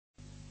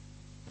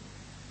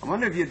I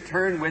wonder if you'd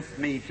turn with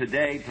me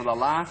today to the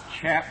last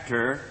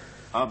chapter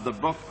of the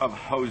book of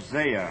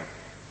Hosea.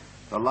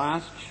 The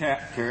last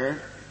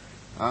chapter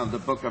of the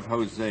book of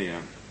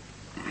Hosea.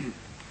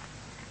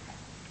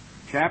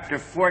 Chapter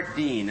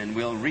 14, and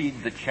we'll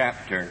read the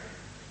chapter.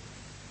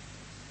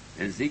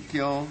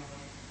 Ezekiel,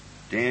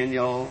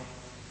 Daniel,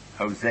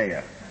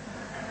 Hosea.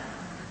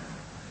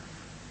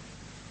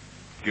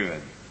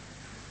 Good.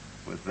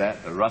 With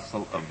that, the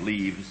rustle of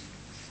leaves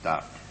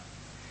stopped.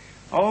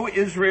 O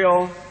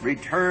Israel,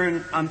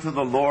 return unto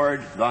the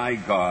Lord thy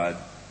God,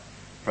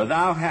 for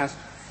thou hast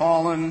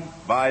fallen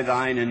by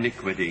thine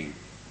iniquity.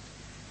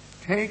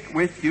 Take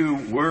with you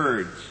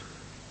words,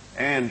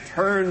 and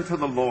turn to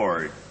the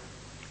Lord.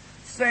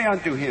 Say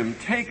unto him,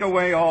 take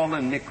away all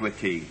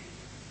iniquity,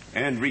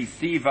 and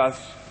receive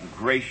us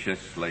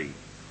graciously.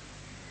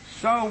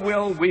 So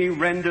will we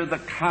render the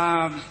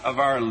calves of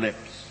our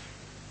lips.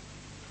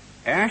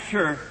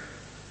 Asher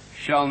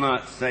shall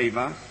not save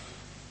us.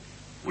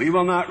 We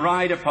will not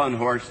ride upon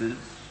horses,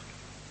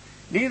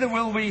 neither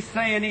will we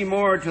say any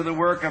more to the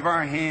work of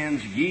our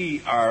hands,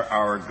 ye are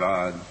our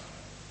gods.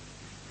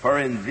 For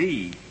in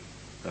thee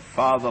the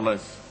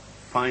fatherless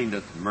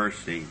findeth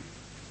mercy.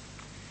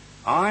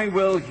 I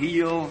will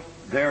heal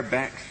their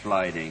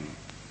backsliding.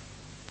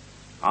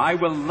 I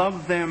will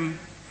love them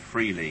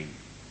freely.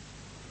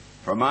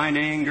 For mine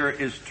anger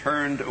is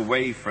turned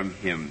away from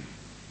him.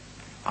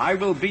 I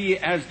will be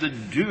as the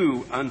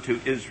dew unto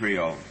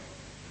Israel.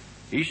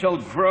 He shall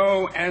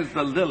grow as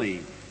the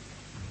lily,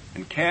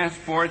 and cast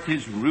forth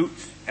his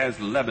roots as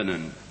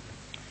Lebanon.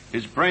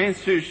 His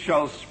branches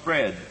shall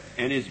spread,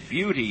 and his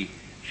beauty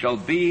shall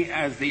be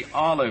as the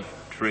olive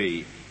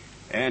tree,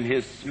 and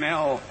his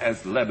smell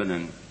as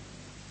Lebanon.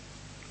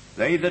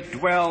 They that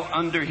dwell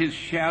under his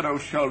shadow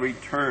shall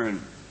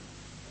return.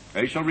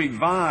 They shall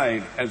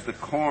revive as the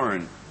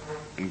corn,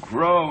 and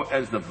grow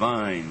as the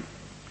vine.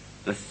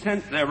 The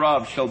scent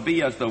thereof shall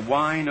be as the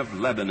wine of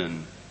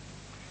Lebanon.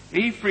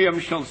 Ephraim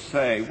shall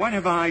say, what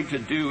have I to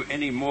do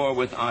any more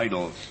with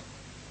idols?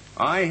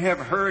 I have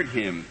heard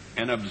him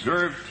and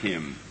observed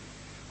him.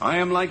 I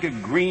am like a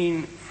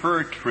green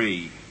fir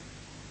tree.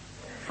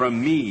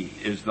 From me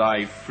is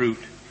thy fruit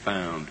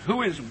found.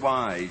 Who is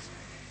wise?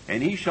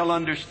 And he shall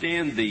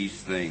understand these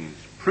things.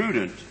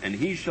 Prudent, and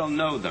he shall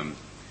know them.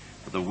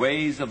 For the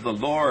ways of the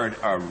Lord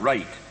are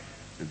right,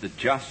 and the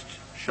just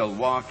shall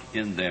walk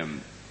in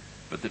them.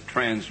 But the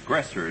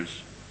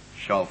transgressors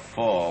shall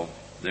fall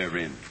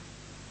therein.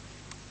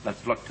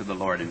 Let's look to the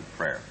Lord in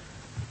prayer.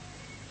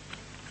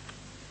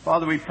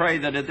 Father, we pray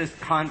that at this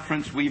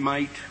conference we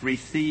might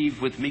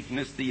receive with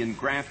meekness the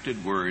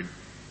engrafted word,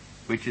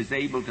 which is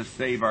able to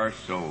save our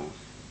souls.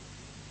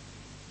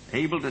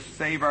 Able to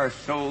save our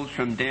souls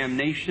from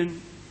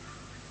damnation,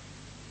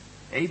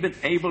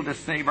 able to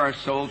save our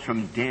souls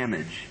from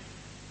damage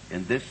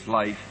in this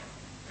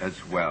life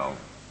as well.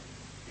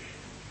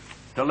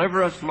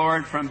 Deliver us,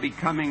 Lord, from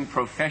becoming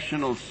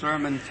professional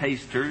sermon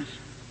tasters.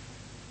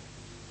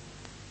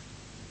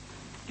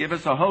 Give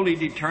us a holy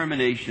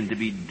determination to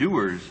be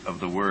doers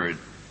of the word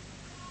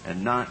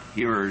and not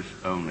hearers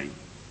only.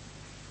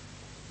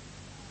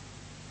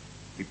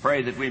 We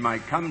pray that we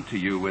might come to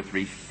you with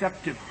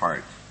receptive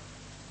hearts,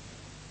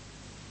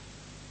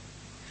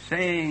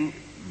 saying,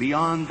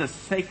 beyond the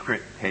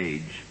sacred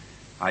page,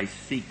 I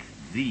seek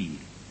thee,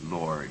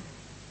 Lord.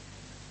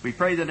 We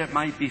pray that it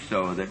might be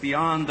so, that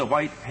beyond the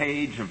white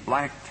page of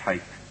black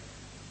type,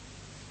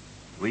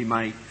 we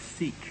might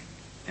seek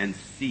and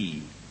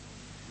see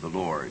the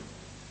Lord.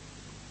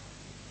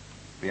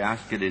 We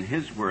ask it in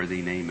his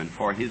worthy name and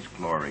for his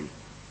glory.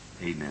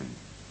 Amen.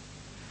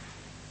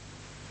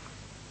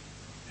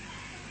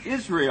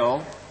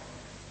 Israel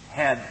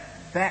had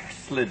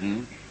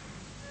backslidden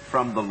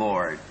from the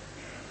Lord.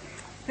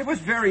 It was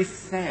very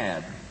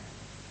sad.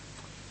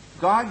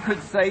 God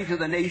could say to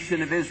the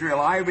nation of Israel,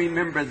 I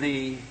remember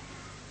thee,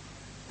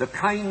 the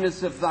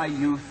kindness of thy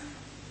youth,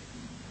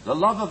 the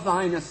love of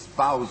thine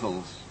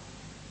espousals,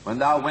 when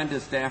thou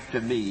wentest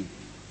after me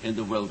in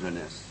the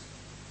wilderness.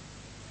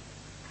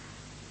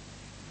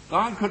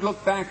 God could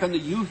look back on the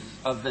youth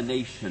of the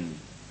nation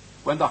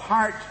when the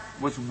heart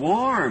was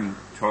warm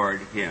toward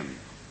him,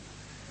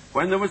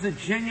 when there was a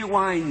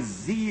genuine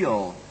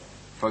zeal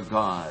for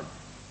God.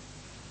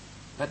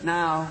 But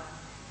now,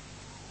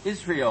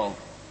 Israel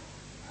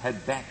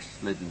had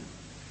backslidden.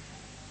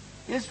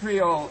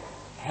 Israel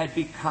had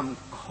become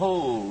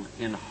cold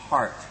in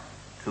heart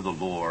to the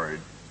Lord.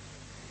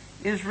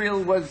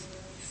 Israel was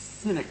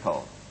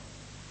cynical.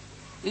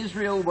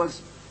 Israel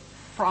was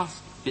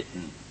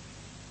frostbitten.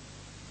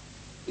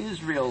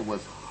 Israel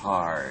was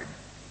hard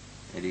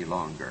any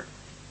longer.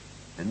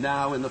 And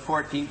now in the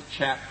 14th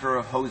chapter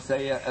of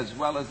Hosea, as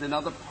well as in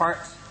other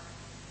parts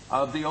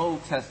of the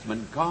Old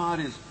Testament,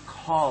 God is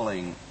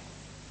calling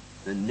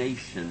the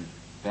nation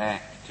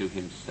back to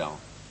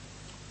himself.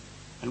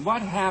 And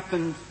what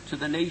happened to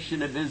the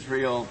nation of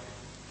Israel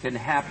can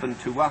happen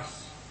to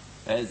us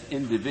as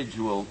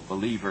individual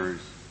believers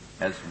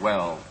as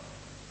well.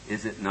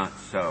 Is it not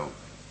so?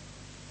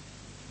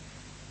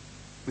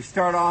 We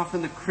start off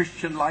in the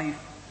Christian life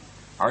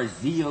Our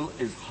zeal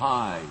is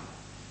high.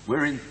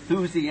 We're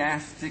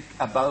enthusiastic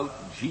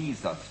about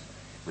Jesus.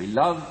 We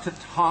love to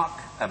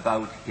talk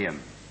about him.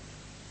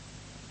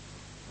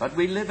 But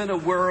we live in a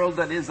world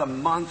that is a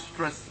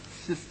monstrous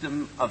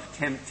system of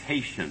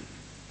temptation.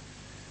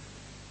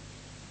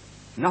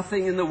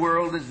 Nothing in the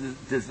world is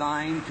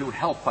designed to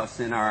help us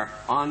in our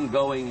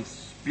ongoing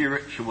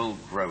spiritual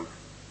growth.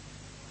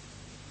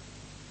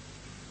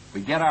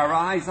 We get our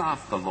eyes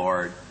off the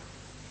Lord.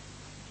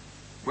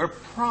 We're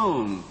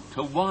prone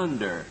to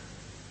wander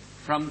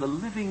from the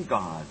living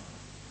God.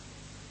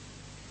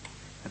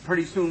 And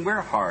pretty soon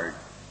we're hard,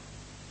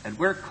 and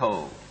we're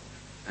cold,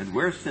 and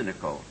we're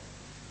cynical,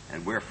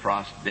 and we're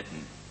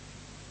frostbitten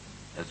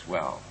as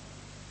well.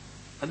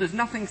 And there's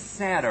nothing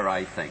sadder,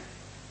 I think,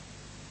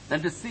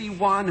 than to see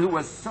one who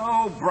was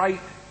so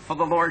bright for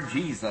the Lord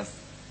Jesus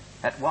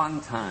at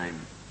one time,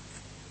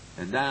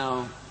 and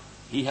now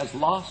he has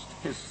lost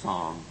his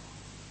song.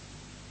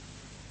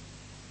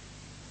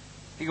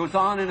 He goes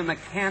on in a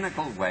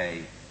mechanical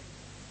way,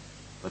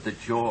 but the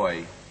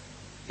joy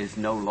is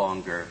no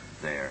longer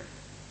there.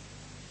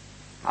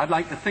 I'd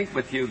like to think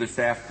with you this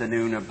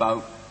afternoon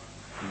about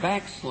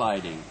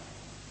backsliding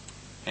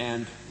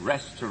and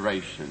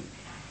restoration.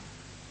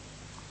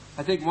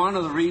 I think one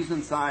of the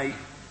reasons I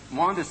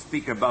want to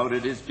speak about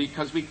it is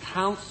because we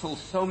counsel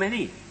so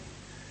many.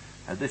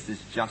 And this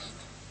is just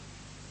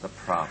the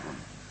problem.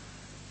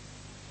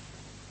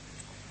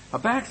 A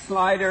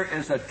backslider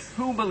is a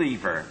true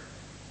believer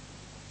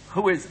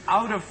who is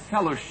out of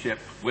fellowship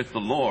with the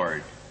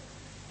Lord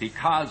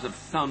because of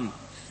some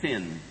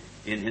sin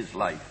in his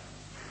life.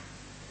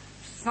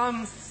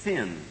 Some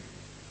sin,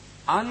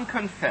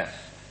 unconfessed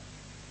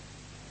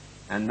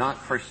and not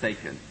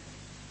forsaken.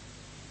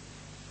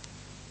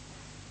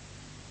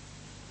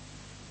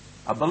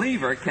 A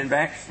believer can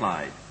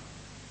backslide.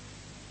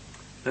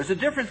 There's a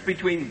difference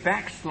between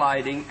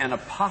backsliding and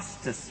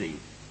apostasy.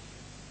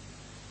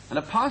 An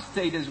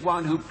apostate is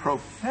one who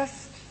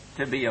professed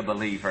to be a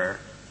believer,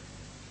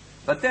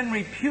 but then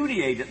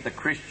repudiated the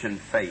Christian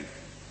faith,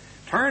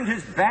 turned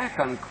his back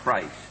on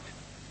Christ,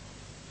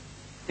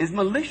 is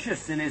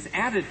malicious in his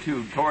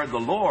attitude toward the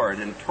Lord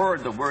and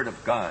toward the Word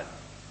of God.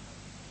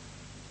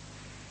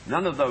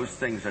 None of those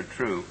things are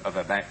true of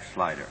a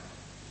backslider.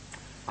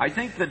 I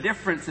think the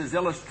difference is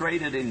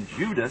illustrated in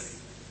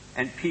Judas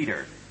and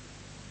Peter.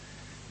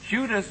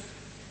 Judas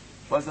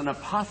was an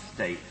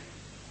apostate.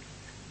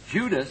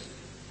 Judas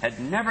had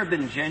never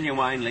been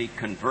genuinely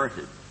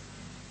converted.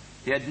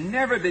 He had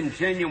never been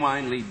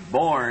genuinely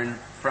born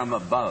from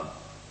above.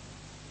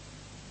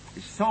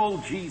 He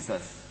sold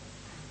Jesus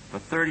for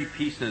 30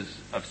 pieces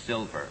of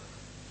silver.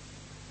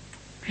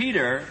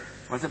 Peter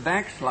was a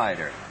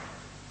backslider.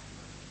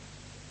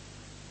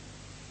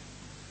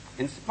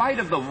 In spite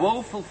of the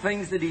woeful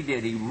things that he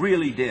did, he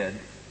really did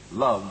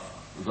love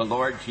the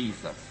Lord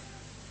Jesus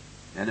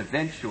and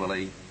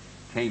eventually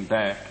came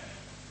back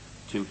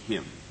to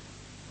him.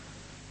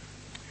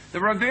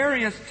 There are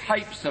various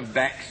types of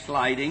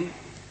backsliding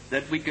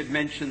that we could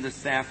mention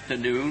this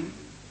afternoon.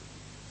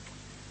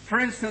 For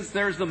instance,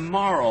 there's the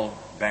moral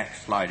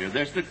backslider.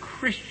 There's the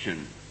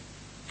Christian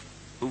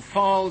who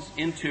falls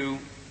into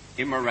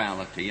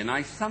immorality. And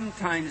I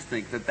sometimes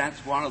think that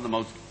that's one of the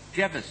most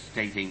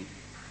devastating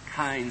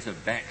kinds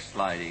of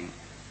backsliding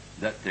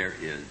that there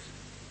is.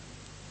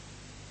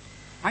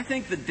 I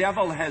think the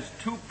devil has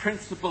two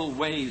principal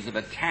ways of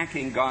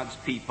attacking God's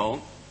people.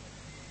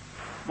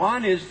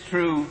 One is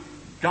through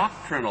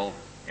doctrinal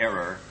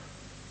error.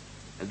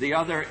 The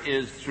other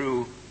is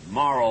through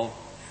moral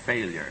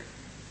failure.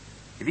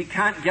 If he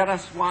can't get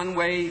us one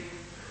way,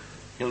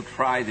 he'll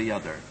try the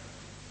other.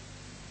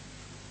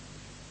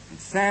 And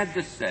sad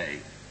to say,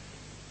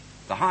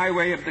 the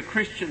highway of the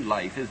Christian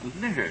life is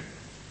littered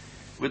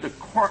with the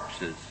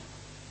corpses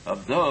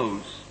of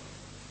those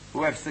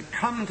who have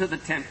succumbed to the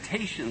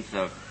temptations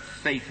of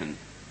Satan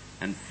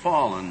and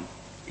fallen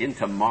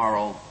into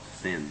moral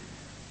sin.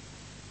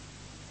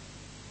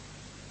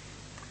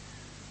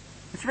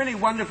 It's really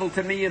wonderful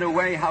to me in a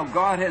way how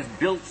God has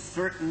built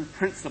certain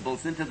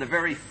principles into the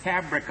very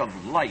fabric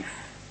of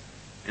life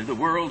in the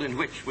world in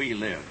which we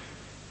live.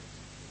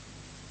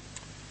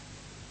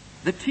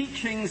 The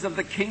teachings of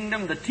the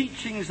kingdom, the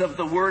teachings of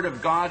the Word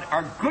of God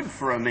are good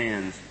for a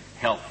man's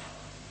health.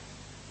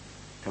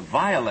 To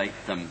violate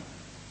them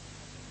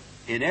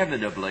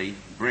inevitably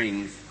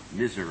brings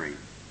misery.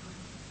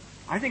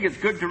 I think it's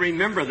good to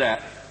remember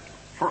that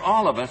for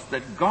all of us,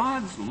 that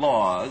God's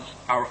laws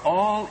are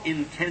all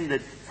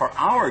intended for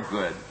our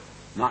good,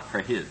 not for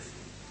His.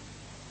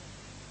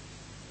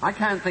 I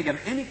can't think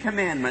of any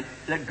commandment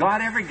that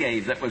God ever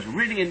gave that was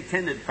really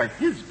intended for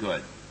His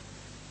good.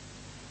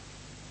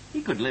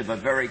 He could live a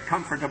very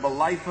comfortable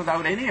life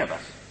without any of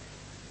us.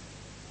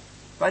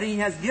 But He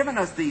has given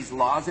us these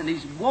laws, and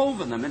He's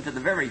woven them into the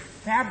very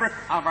fabric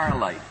of our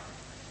life.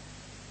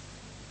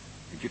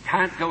 And you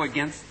can't go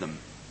against them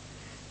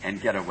and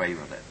get away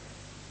with it.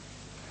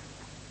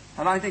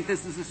 And I think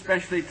this is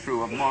especially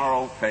true of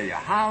moral failure.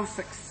 How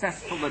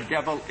successful the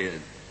devil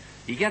is.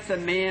 He gets a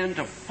man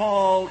to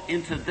fall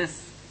into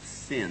this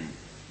sin.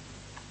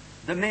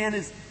 the man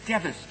is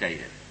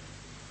devastated.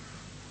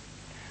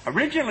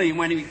 Originally,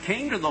 when he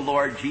came to the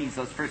Lord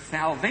Jesus for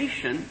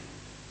salvation,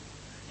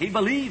 he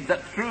believed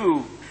that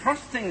through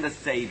trusting the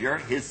Savior,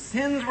 his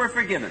sins were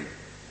forgiven,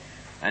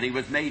 and he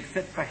was made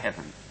fit for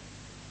heaven.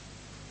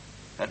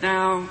 But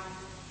now,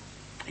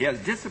 he has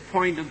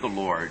disappointed the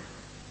Lord.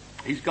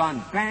 He's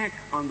gone back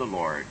on the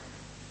Lord,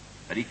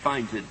 but he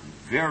finds it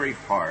very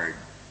hard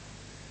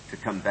to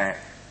come back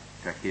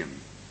to him.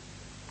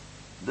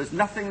 There's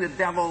nothing the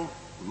devil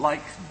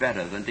likes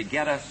better than to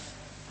get us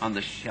on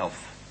the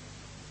shelf,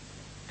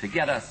 to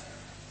get us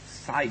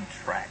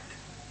sidetracked,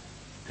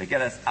 to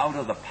get us out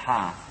of the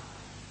path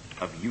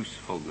of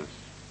usefulness.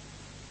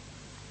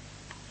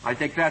 I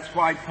think that's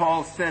why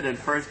Paul said in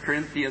 1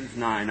 Corinthians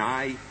 9,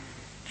 I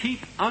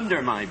keep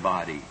under my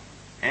body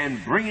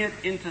and bring it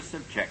into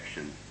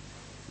subjection,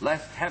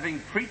 lest having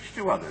preached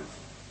to others,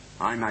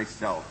 I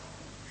myself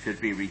should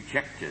be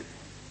rejected,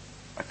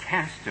 a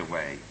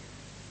castaway,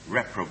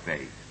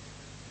 reprobate.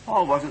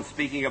 Paul wasn't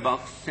speaking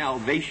about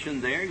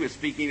salvation there. He was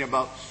speaking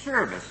about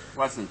service,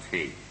 wasn't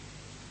he?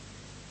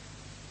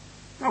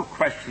 No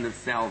question of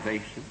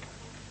salvation.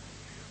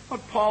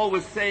 What Paul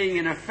was saying,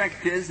 in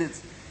effect, is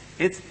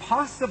it's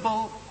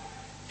possible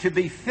to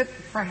be fit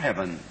for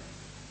heaven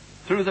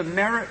through the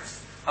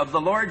merits of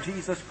the Lord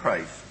Jesus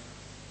Christ,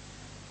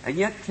 and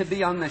yet to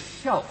be on the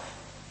shelf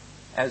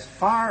as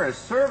far as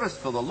service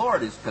for the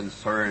Lord is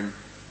concerned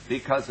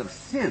because of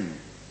sin,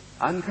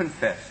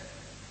 unconfessed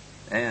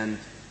and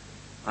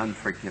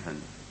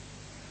unforgiven.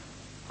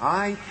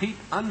 I keep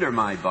under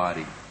my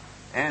body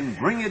and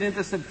bring it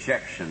into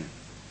subjection,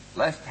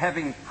 lest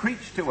having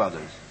preached to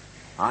others,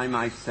 I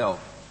myself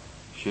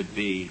should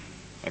be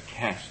a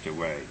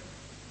castaway.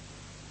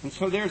 And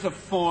so there's a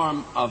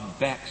form of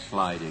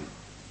backsliding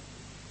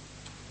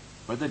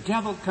where the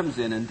devil comes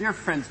in, and dear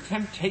friends,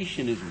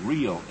 temptation is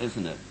real,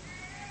 isn't it?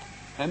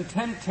 And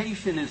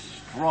temptation is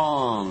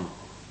strong.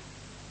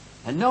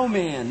 And no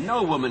man,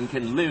 no woman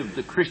can live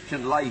the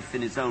Christian life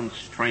in his own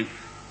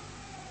strength.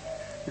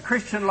 The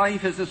Christian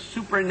life is a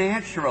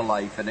supernatural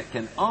life, and it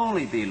can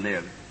only be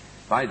lived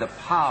by the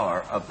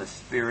power of the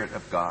Spirit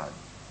of God.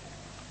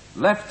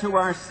 Left to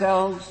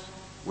ourselves,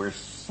 we're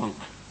sunk.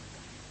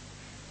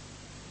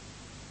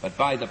 But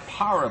by the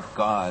power of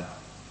God,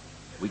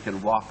 we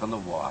can walk on the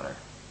water.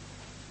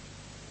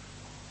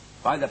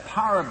 By the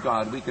power of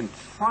God, we can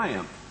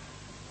triumph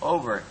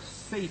over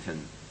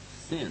Satan,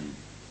 sin,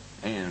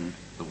 and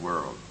the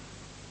world.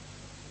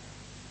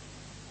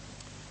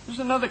 There's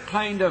another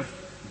kind of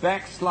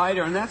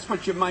backslider, and that's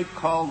what you might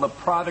call the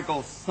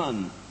prodigal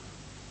son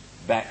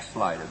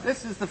backslider.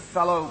 This is the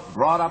fellow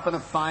brought up in a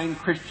fine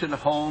Christian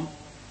home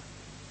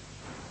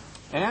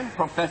and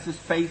professes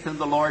faith in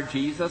the Lord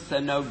Jesus,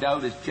 and no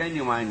doubt is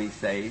genuinely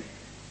saved.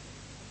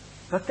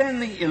 But then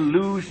the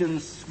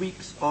illusion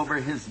sweeps over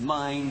his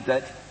mind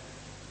that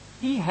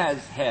he has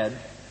had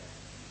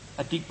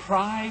a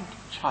deprived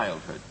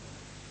childhood.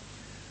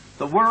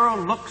 The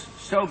world looks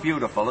so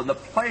beautiful, and the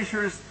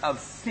pleasures of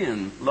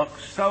sin look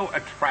so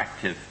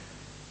attractive.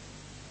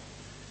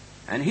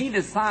 And he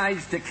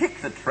decides to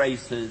kick the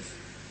traces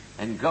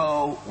and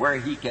go where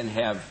he can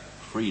have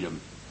freedom.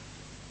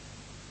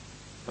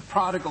 The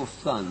prodigal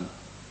son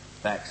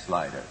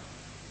backslider.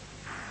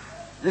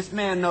 This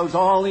man knows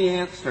all the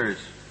answers.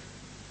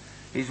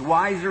 He's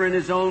wiser in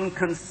his own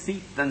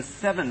conceit than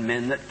 7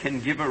 men that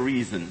can give a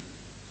reason.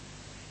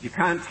 You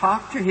can't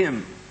talk to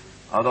him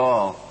at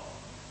all.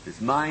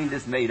 His mind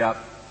is made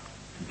up.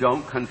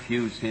 Don't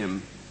confuse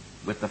him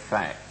with the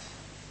facts.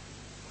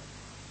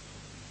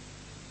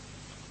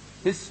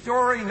 His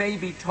story may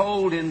be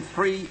told in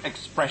 3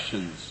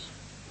 expressions.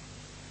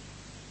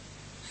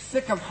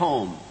 Sick of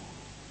home.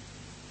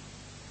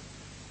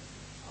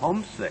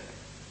 Homesick.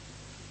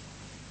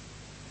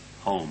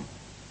 Home.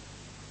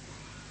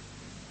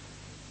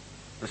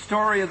 The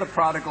story of the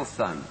prodigal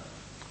son,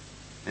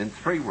 in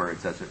 3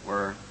 words, as it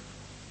were.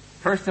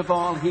 First of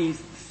all, he's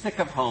sick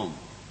of home.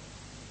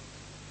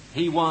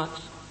 He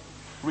wants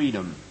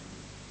freedom.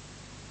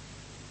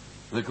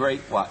 The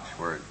great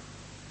watchword.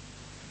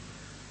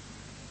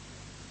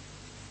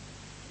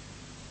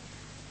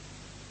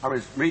 I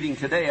was reading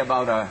today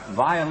about a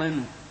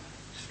violin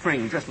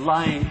string just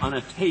lying on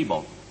a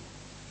table.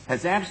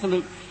 Has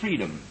absolute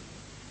freedom.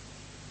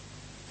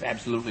 It's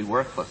absolutely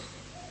worthless.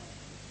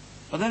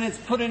 But then it's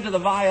put into the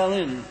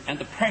violin and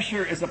the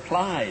pressure is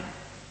applied.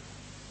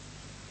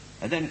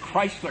 And then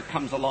Chrysler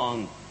comes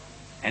along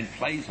and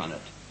plays on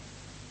it.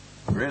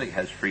 It really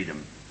has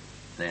freedom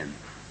then.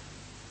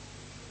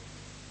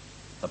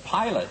 The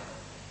pilot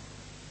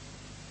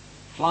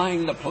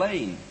flying the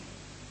plane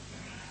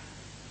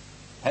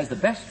has the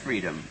best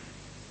freedom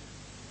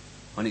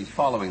when he's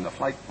following the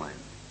flight plan.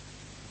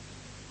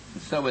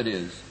 And so it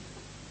is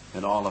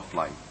in all of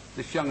life.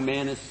 This young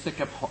man is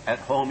sick at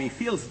home. He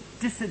feels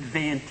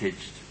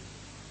disadvantaged.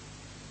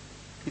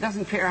 He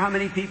doesn't care how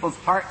many people's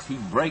hearts he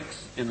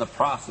breaks in the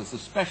process,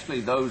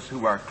 especially those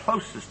who are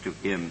closest to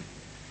him,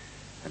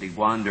 and he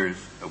wanders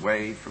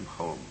away from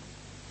home.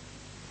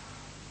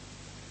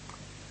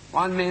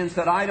 One man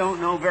said, I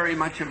don't know very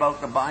much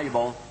about the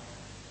Bible,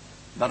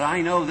 But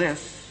I know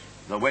this,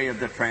 the way of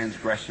the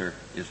transgressor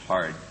is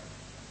hard.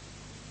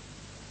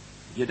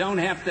 You don't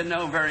have to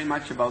know very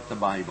much about the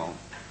Bible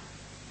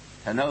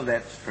to know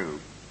that's true.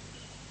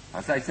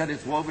 As I said,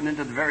 it's woven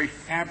into the very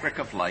fabric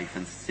of life,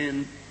 and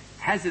sin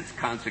has its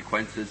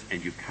consequences,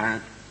 and you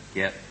can't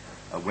get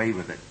away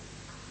with it.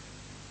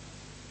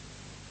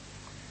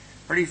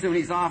 Pretty soon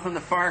he's off in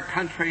the far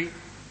country.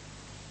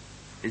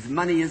 His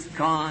money is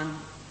gone.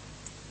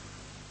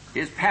 He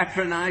has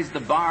patronized the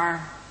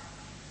bar,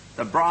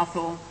 the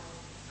brothel,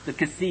 the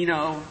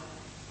casino,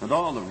 and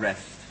all the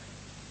rest.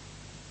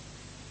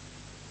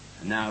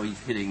 And now he's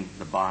hitting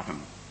the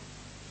bottom.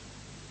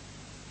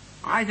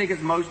 I think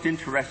it's most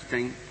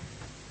interesting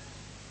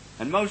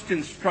and most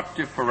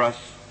instructive for us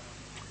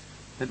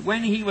that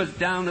when he was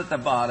down at the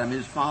bottom,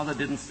 his father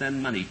didn't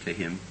send money to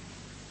him.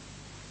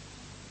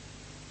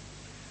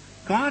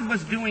 God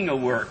was doing a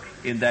work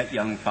in that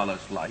young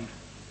fellow's life.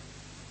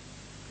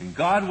 And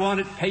God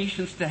wanted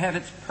patience to have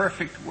its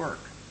perfect work.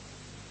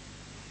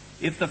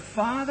 If the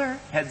father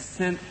had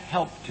sent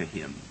help to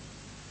him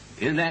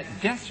in that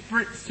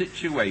desperate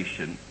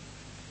situation,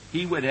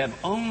 he would have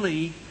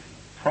only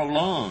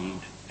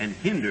prolonged and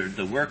hindered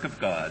the work of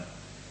God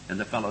in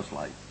the fellow's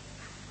life.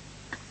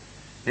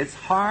 It's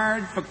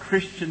hard for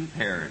Christian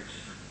parents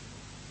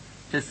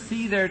to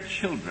see their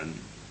children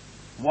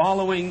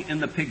wallowing in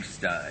the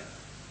pigsty.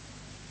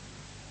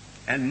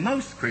 And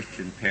most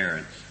Christian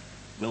parents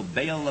will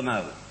bail them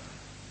out.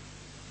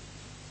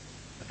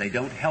 But they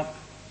don't help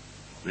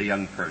the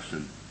young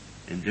person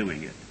in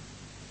doing it.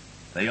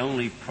 They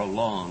only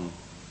prolong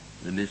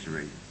the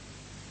misery.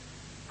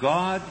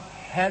 God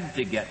had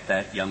to get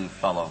that young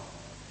fellow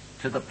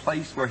to the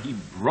place where he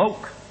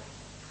broke,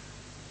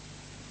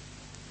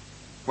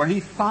 where he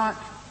thought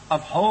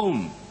of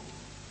home,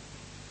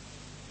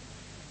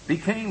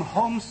 became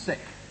homesick.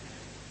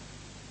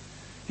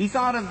 He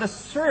thought of the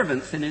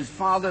servants in his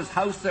father's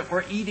house that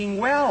were eating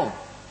well,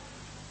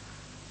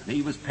 and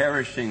he was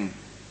perishing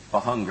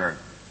for hunger.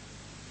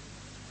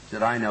 He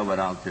said, I know what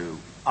I'll do.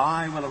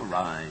 I will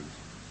arise,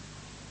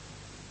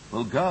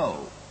 will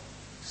go,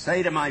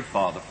 say to my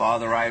father,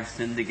 Father, I have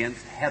sinned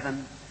against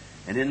heaven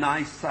and in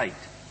thy sight,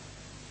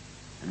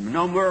 and am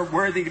no more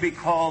worthy to be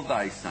called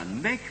thy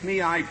son. Make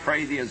me, I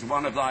pray thee, as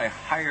one of thy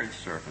hired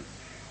servants.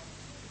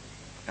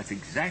 That's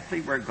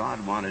exactly where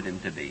God wanted him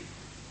to be.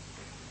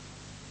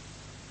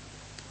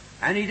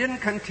 And he didn't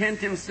content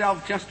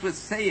himself just with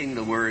saying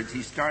the words.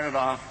 He started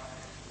off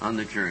on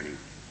the journey,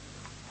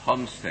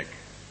 homesick.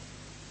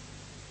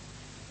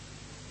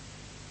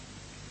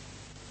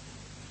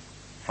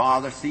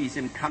 Father sees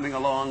him coming a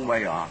long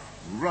way off,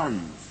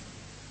 runs,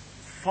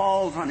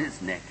 falls on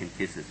his neck and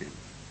kisses him.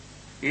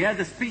 He had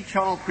the speech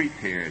all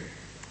prepared.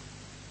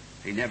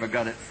 He never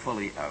got it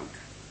fully out.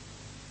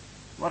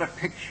 What a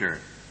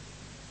picture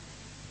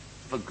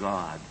of a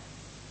God.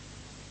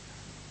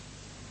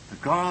 The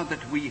God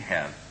that we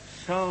have,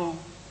 so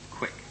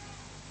quick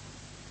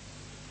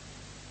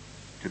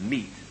to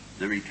meet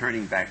the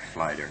returning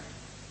backslider.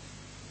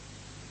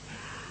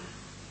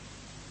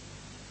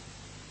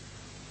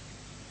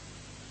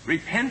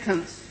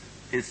 Repentance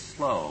is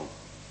slow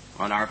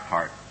on our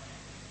part.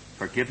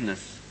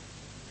 Forgiveness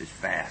is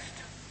fast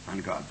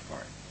on God's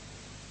part.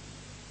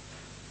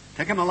 It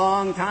took him a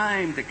long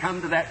time to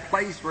come to that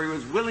place where he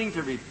was willing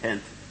to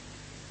repent.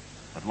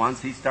 But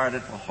once he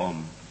started for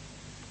home,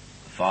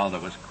 the Father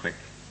was quick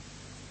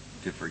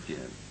to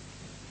forgive.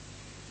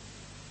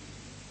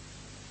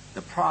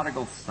 The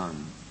prodigal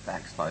son,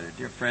 backslider.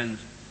 Dear friends,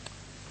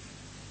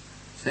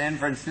 San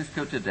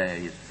Francisco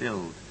today is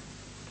filled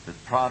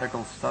with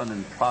prodigal son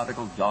and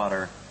prodigal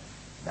daughter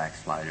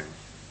backsliders.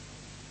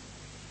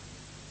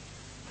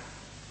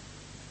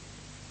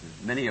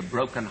 There's many a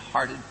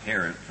broken-hearted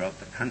parent throughout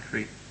the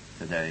country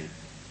today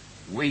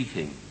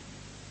waiting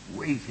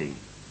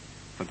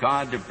for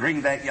God to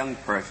bring that young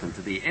person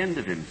to the end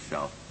of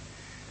himself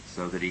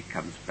so that he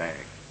comes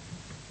back.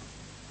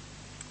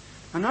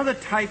 Another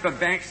type of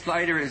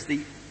backslider is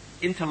the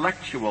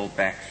intellectual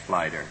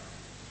backslider.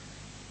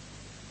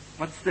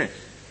 What's this?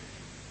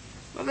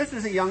 Well, this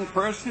is a young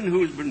person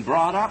who's been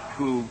brought up,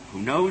 who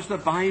knows the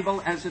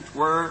Bible, as it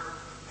were,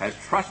 has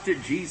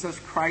trusted Jesus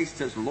Christ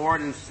as Lord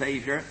and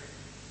Savior.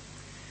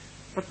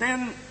 But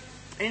then,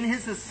 in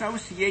his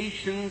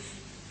associations,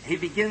 he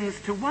begins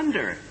to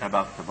wonder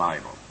about the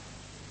Bible.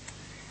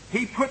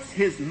 He puts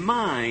his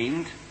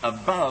mind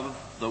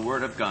above the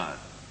Word of God.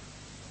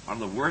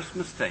 One of the worst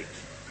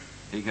mistakes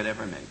he could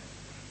ever make.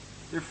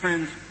 Dear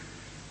friends,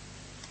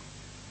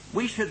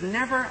 we should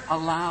never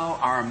allow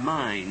our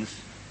minds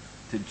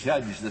to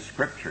judge the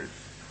Scriptures.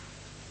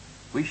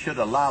 We should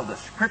allow the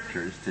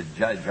Scriptures to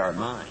judge our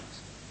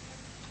minds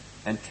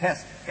and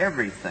test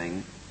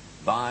everything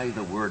by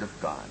the Word of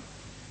God.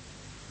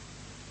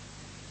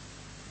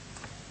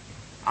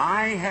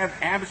 I have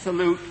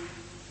absolute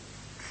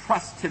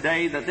trust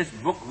today that this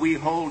book we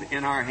hold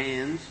in our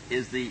hands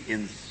is the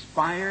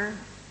inspired,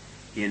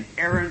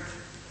 inerrant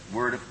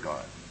Word of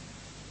God.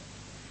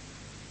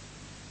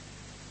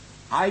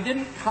 I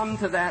didn't come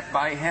to that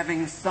by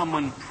having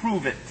someone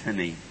prove it to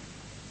me.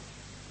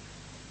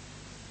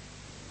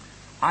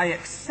 I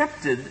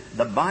accepted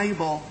the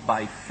Bible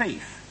by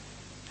faith,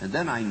 and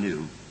then I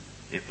knew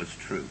it was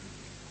true.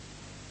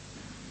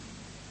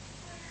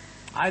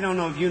 I don't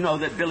know if you know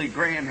that Billy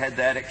Graham had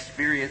that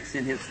experience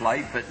in his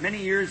life, but many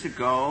years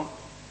ago,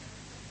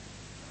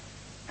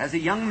 as a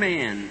young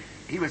man,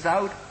 he was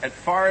out at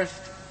Forest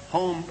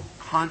Home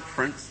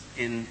Conference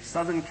in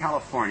Southern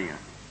California.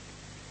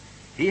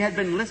 He had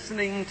been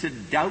listening to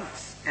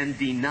doubts and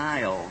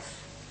denials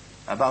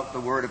about the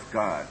Word of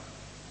God.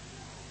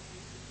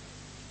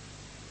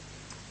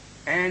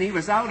 And he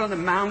was out on the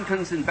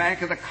mountains in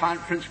back of the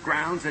conference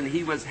grounds, and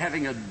he was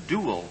having a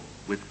duel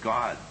with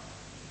God.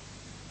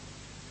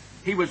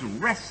 He was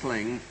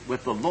wrestling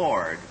with the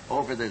Lord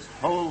over this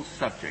whole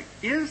subject.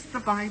 Is the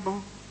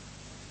Bible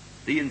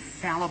the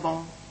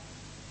infallible,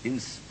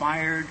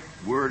 inspired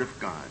Word of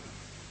God?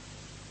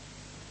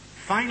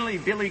 Finally,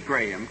 Billy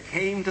Graham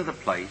came to the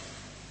place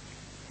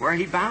where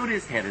he bowed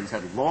his head and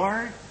said,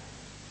 Lord,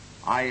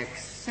 I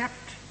accept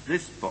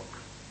this book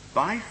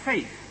by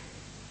faith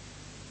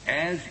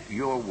as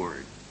your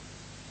word.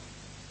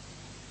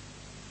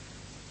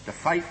 The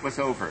fight was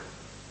over.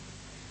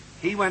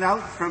 He went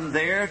out from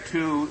there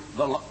to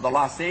the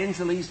Los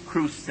Angeles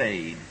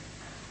Crusade.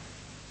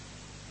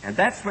 And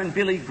that's when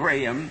Billy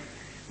Graham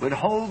would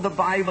hold the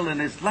Bible in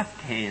his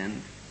left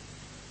hand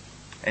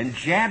and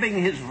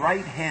jabbing his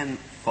right hand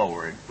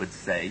forward would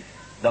say,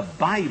 the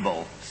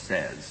Bible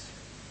says.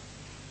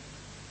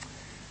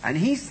 And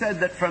he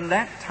said that from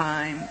that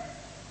time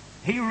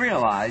he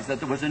realized that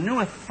there was a new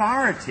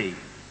authority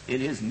in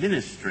his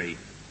ministry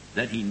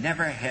that he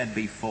never had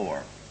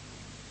before.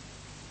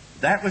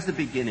 That was the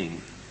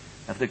beginning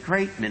of the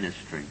great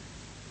ministry.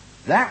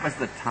 That was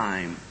the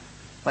time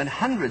when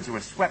hundreds were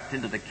swept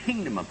into the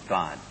kingdom of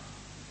God.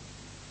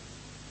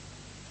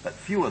 But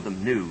few of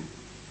them knew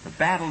the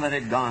battle that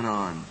had gone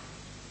on,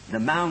 the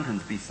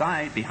mountains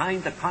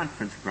behind the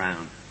conference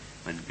ground,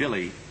 when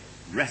Billy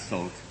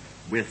wrestled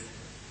with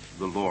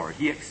the Lord.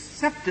 He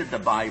accepted the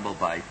Bible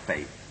by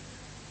faith,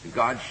 and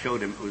God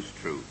showed him it was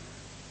true.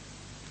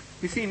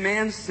 You see,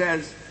 man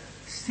says,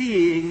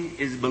 seeing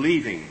is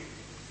believing.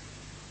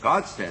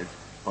 God says,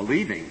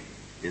 believing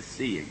is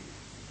seeing.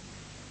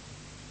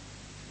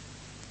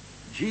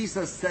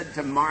 Jesus said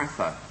to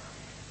Martha,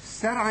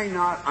 said I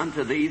not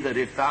unto thee that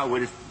if thou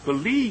wouldest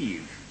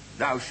believe,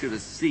 thou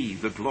shouldest see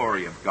the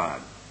glory of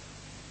God?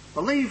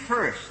 Believe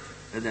first,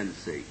 and then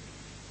see.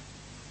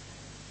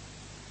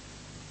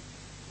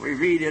 We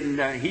read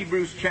in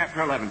Hebrews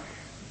chapter 11,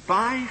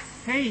 by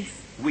faith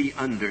we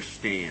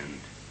understand.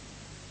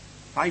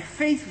 By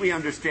faith we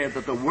understand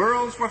that the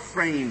worlds were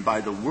framed by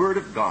the word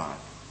of God,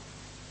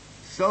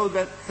 so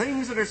that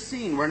things that are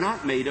seen were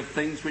not made of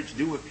things which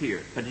do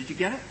appear. But did you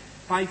get it?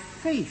 By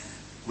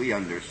faith we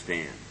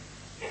understand.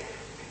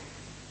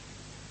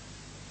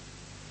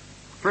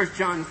 1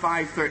 John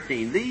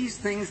 5:13, these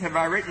things have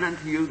I written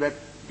unto you that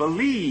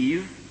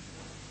believe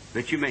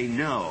that you may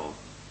know.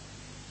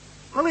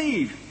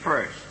 Believe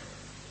first,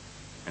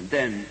 and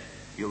then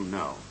you'll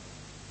know.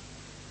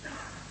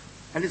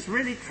 And it's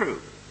really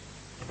true.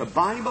 The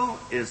Bible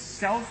is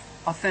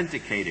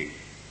self-authenticating.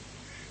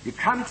 You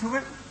come to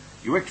it,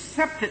 you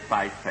accept it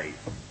by faith,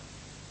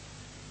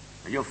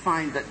 and you'll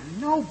find that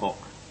no book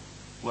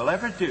will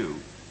ever do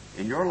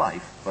in your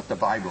life what the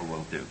Bible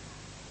will do.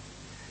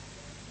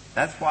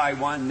 That's why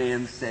one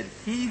man said,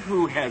 he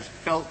who has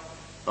felt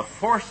the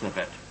force of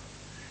it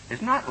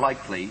is not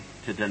likely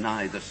to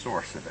deny the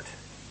source of it.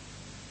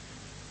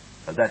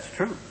 But that's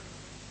true.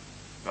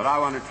 But I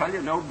want to tell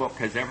you, no book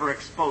has ever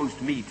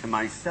exposed me to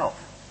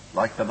myself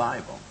like the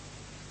Bible.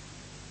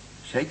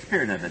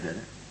 Shakespeare never did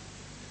it.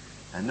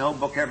 And no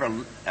book ever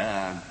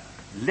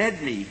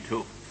led me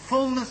to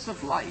fullness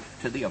of life,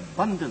 to the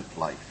abundant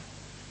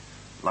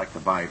life, like the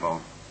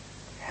Bible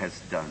has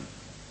done.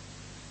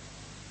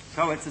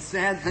 So it's a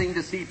sad thing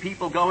to see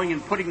people going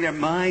and putting their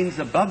minds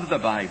above the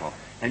Bible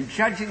and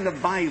judging the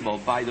Bible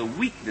by the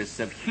weakness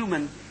of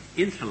human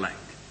intellect,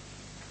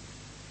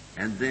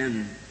 and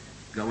then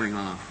going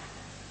off,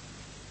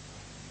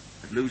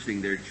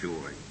 losing their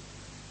joy.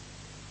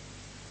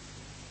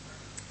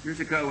 Years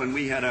ago, when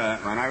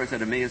I was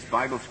at Emmaus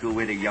Bible School,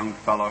 we had a young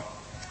fellow,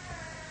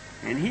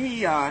 and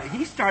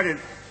he started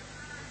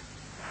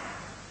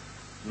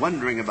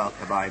wondering about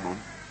the Bible.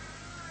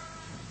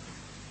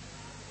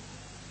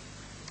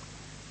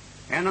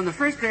 And on the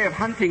first day of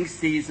hunting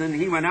season,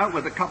 he went out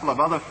with a couple of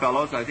other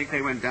fellows. I think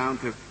they went down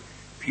to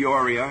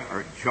Peoria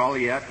or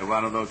Joliet or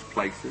one of those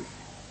places.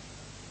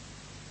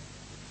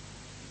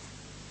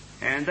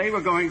 And they were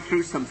going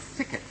through some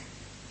thicket.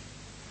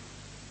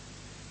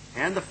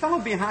 And the fellow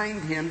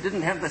behind him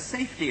didn't have the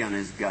safety on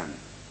his gun.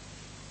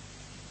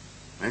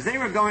 As they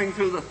were going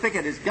through the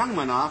thicket, his gun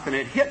went off and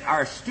it hit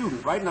our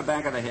student right in the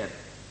back of the head.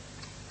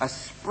 A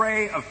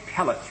spray of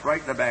pellets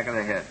right in the back of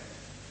the head.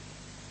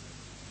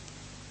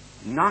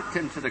 Knocked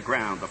him to the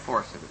ground, the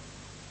force of it.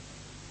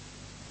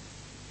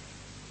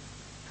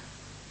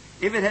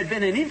 If it had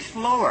been an inch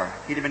lower,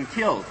 he'd have been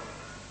killed.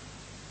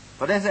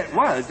 But as it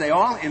was, they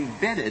all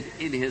embedded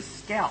in his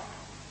scalp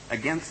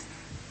against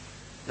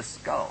the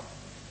skull.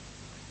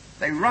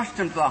 They rushed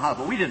him to the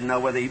hospital. We didn't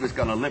know whether he was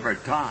going to live or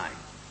die.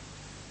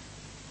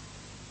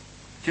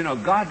 But you know,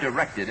 God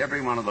directed every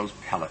one of those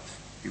pellets.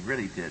 He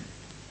really did.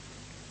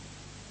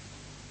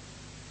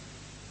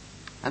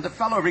 And the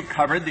fellow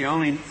recovered. The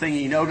only thing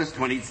he noticed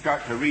when he'd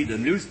start to read the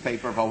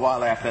newspaper for a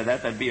while after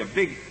that, there'd be a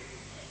big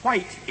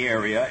white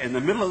area in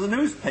the middle of the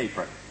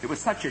newspaper. It was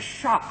such a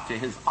shock to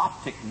his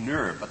optic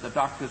nerve. But the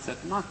doctor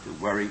said, not to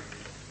worry,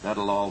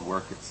 that'll all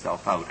work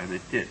itself out. And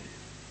it did.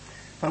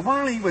 But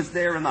while he was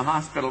there in the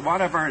hospital,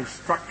 one of our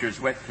instructors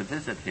went to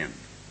visit him.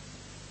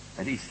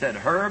 And he said,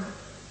 Herb,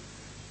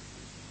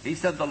 he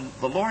said,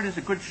 the Lord is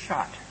a good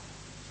shot.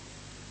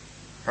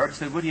 Herb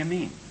said, what do you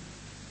mean?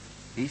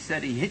 He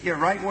said, he hit you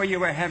right where you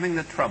were having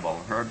the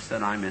trouble. Herb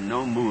said, I'm in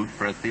no mood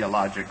for a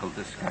theological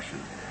discussion.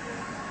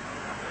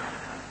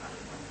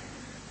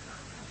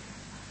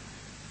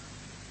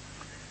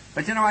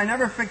 But you know, I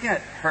never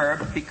forget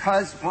Herb,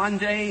 because one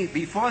day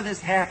before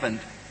this happened,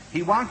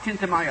 he walked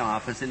into my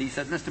office and he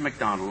said, Mr.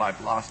 MacDonald,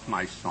 I've lost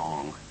my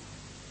song.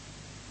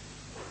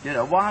 You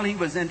know, while he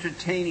was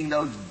entertaining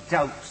those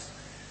doubts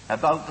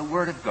about the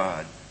Word of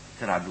God, he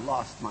said, I've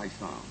lost my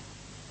song.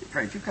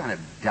 Friends, you kind of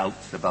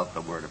doubts about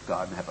the Word of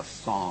God and have a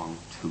song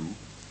too.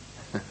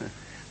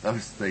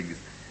 Those things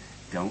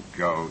don't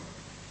go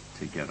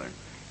together.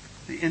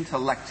 The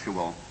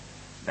intellectual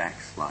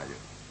backslider.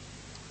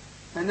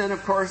 And then,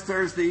 of course,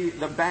 there's the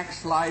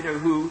backslider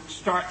who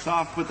starts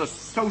off with a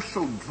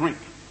social drink.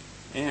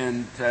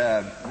 And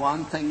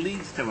one thing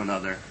leads to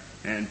another,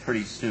 and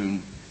pretty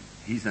soon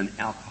he's an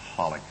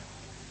alcoholic.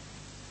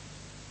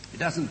 He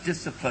doesn't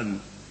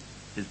discipline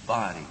his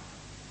body.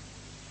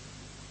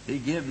 He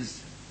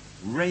gives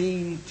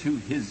rein to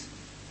his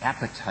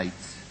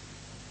appetites.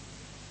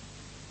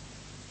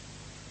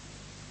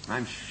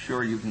 I'm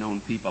sure you've known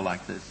people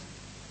like this.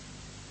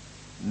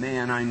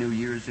 Man I knew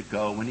years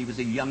ago, when he was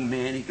a young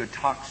man, he could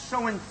talk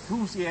so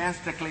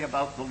enthusiastically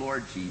about the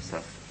Lord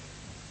Jesus.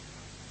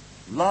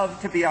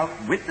 Loved to be out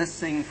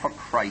witnessing for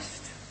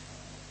Christ.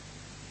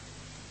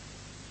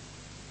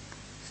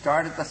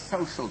 Started the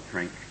social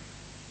drink.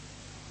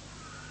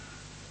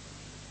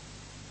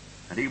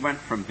 And he went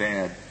from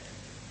bad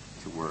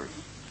to worse.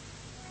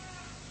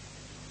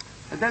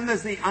 And then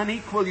there's the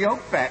unequal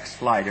yoke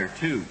backslider,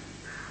 too.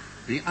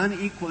 The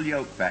unequal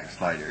yoke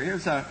backslider.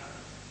 Here's a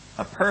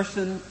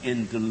person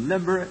in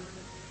deliberate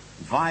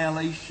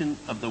violation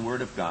of the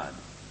Word of God.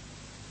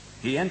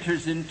 He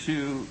enters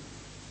into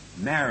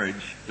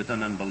marriage with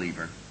an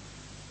unbeliever.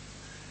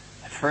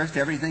 At first,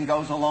 everything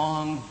goes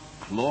along,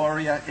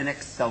 Gloria in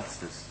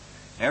excelsis.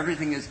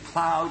 Everything is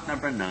cloud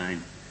number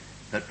 9.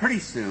 But pretty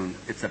soon,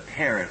 it's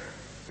apparent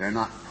they're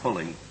not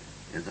pulling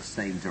in the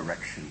same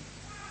direction.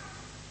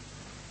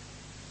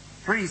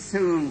 Pretty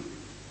soon,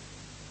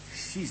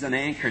 she's an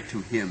anchor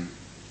to him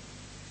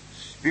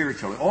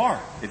spiritually. Or,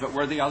 if it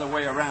were the other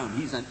way around,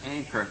 he's an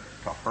anchor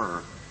to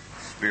her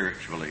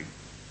spiritually.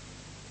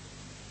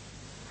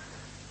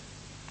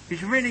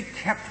 He's really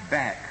kept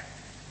back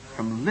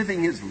from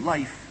living his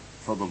life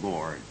for the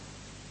Lord.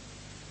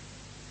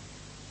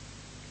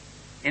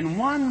 In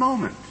one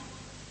moment,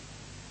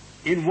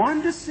 in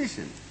one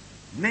decision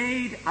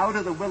made out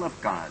of the will of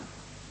God,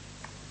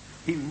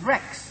 he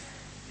wrecks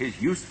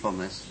his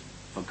usefulness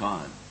for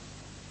God.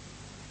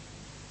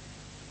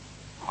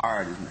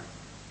 Hard, isn't it?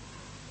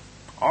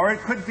 Or it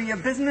could be a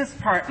business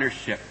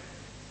partnership.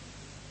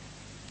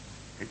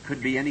 It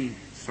could be any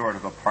sort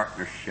of a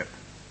partnership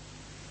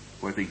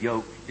where the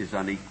yoke is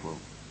unequal.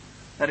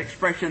 That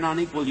expression,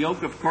 unequal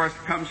yoke, of course,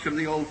 comes from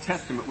the Old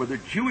Testament, where the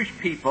Jewish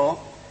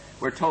people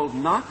were told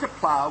not to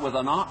plow with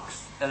an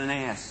ox and an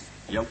ass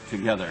yoked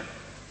together.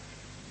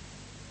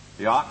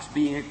 The ox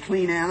being a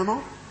clean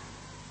animal,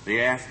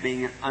 the ass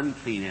being an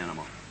unclean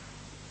animal.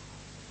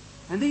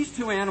 And these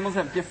two animals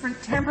have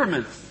different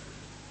temperaments.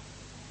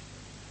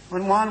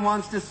 When one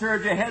wants to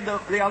surge ahead,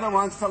 the other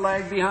wants to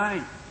lag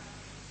behind.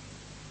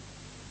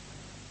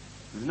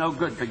 It's no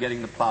good for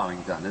getting the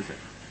plowing done, is it?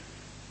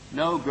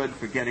 No good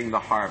for getting the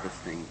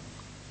harvesting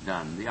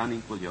done, the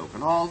unequal yoke.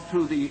 And all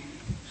through the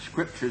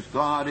Scriptures,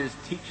 God is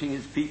teaching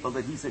His people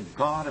that He's a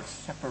God of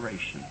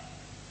separation.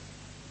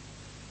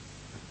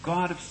 A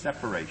God of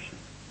separation.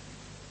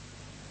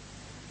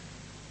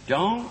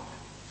 Don't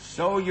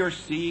sow your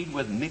seed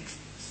with mixed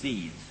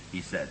seeds, He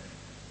said.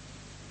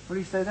 What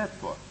did He say that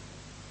for?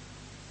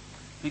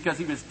 Because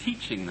He was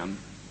teaching them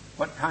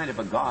what kind of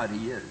a God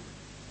He is.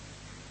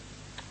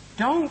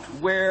 Don't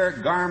wear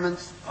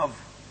garments of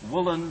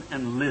woolen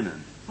and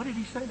linen. What did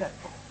He say that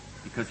for?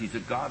 Because He's a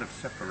God of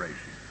separation.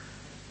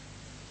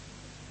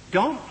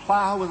 Don't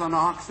plow with an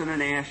ox and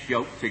an ass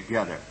yoked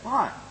together.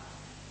 Why?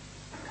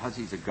 Because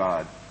He's a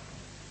God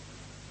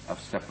of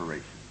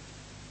separation.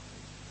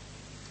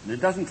 And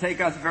it doesn't take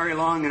us very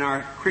long in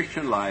our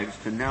Christian lives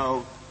to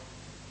know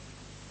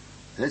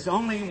that it's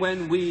only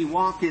when we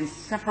walk in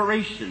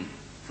separation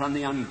from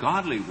the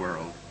ungodly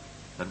world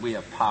that we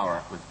have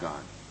power with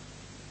God.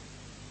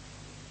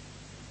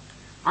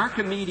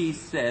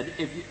 Archimedes said,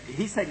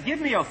 he said,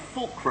 give me a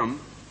fulcrum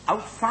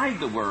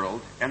outside the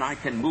world and I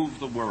can move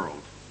the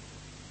world.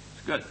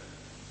 It's good.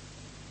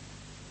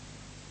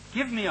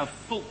 Give me a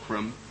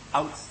fulcrum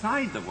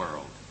outside the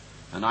world,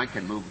 and I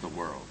can move the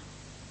world.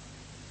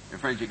 Your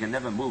friends, you can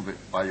never move it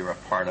while you're a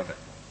part of it.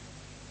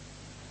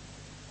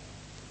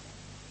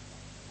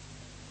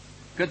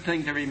 Good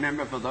thing to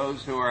remember for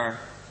those who are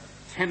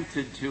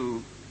tempted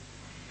to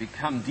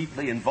become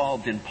deeply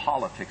involved in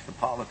politics, the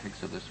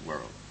politics of this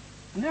world.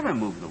 Never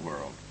move the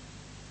world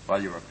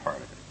while you're a part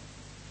of it.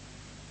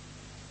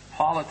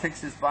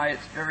 Politics is by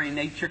its very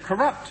nature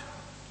corrupt.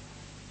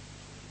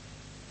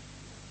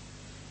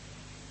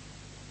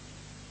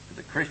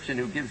 The Christian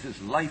who gives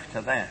his life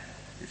to that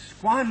is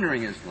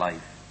squandering his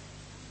life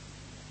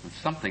on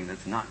something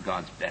that's not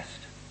God's best.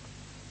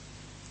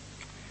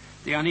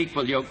 The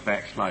unequal yoke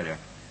backslider.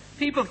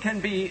 People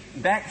can be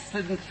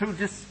backslidden through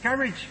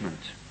discouragement,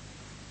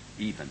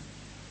 even.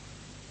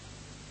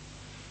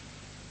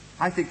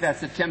 I think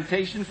that's a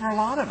temptation for a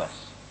lot of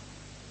us.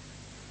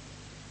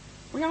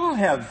 We all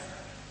have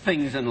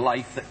things in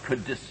life that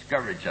could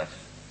discourage us.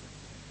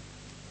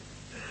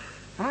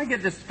 When I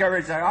get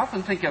discouraged, I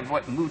often think of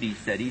what Moody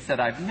said. He said,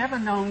 I've never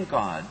known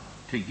God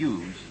to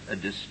use a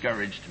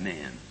discouraged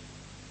man.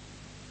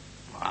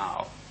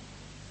 Wow.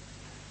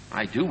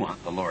 I do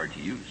want the Lord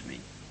to use me.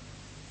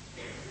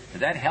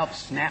 That helps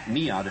snap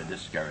me out of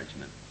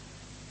discouragement.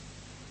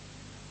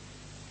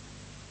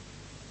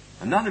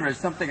 Another is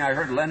something I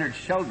heard Leonard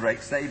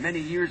Sheldrake say many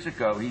years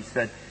ago. He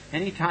said,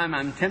 anytime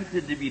I'm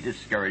tempted to be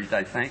discouraged,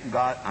 I thank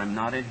God I'm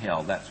not in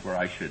hell. That's where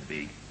I should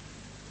be.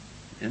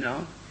 You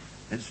know,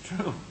 it's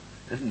true,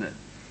 isn't it?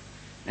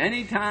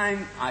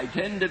 Anytime I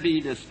tend to be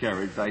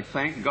discouraged, I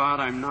thank God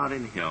I'm not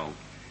in hell.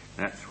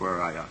 That's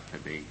where I ought to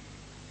be.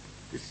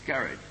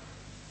 Discouraged.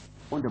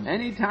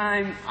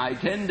 Anytime I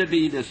tend to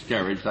be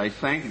discouraged, I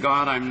thank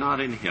God I'm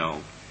not in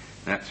hell.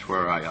 That's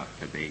where I ought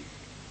to be.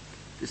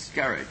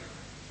 Discouraged.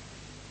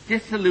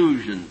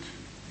 Disillusioned.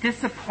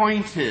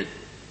 Disappointed.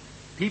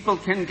 People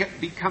can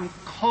become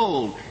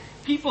cold.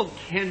 People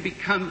can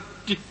become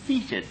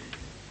defeated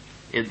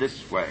in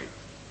this way.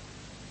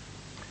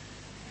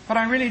 But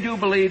I really do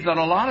believe that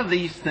a lot of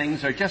these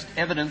things are just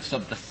evidence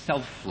of the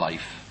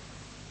self-life.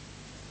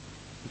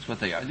 That's what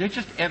they are. They're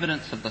just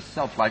evidence of the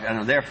self-life and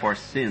are therefore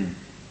sin.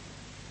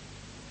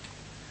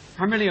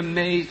 I'm really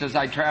amazed as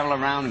I travel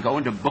around and go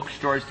into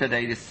bookstores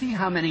today to see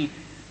how many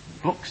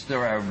books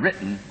there are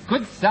written,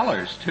 good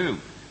sellers too,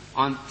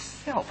 on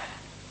self.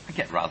 I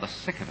get rather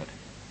sick of it.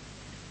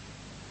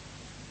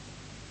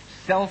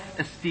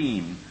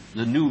 Self-esteem,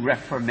 the new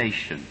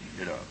Reformation,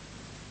 you know.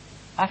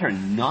 Utter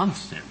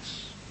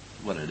nonsense,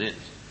 what it is.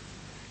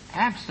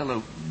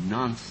 Absolute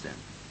nonsense.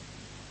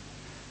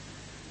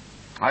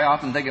 I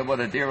often think of what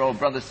a dear old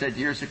brother said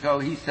years ago.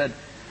 He said,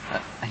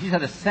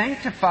 a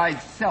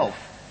sanctified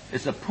self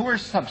is a poor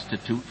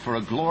substitute for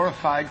a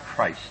glorified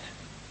Christ.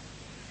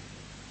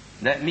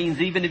 That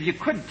means even if you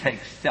could take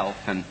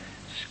self and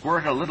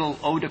squirt a little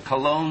eau de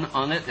cologne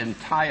on it and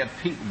tie a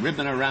pink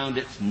ribbon around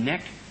its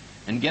neck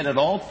and get it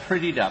all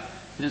prettied up,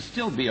 it would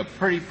still be a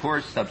pretty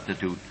poor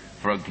substitute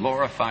for a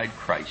glorified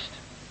Christ,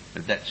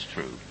 if that's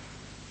true.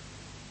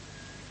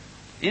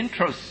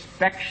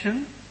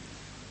 Introspection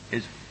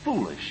is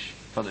foolish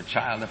for the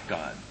child of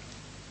God.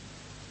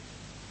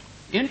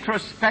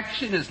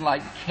 Introspection is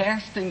like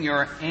casting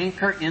your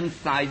anchor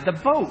inside the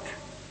boat.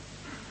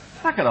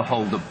 It's not going to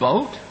hold the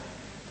boat.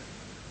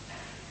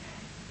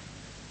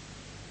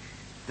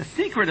 The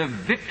secret of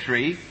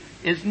victory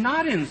is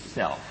not in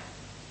self.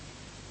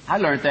 I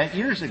learned that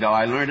years ago.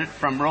 I learned it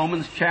from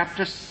Romans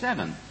chapter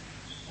 7.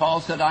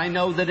 Paul said, I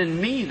know that in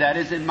me, that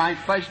is in my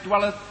flesh,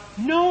 dwelleth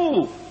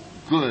no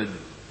good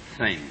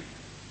thing.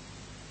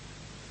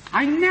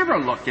 I never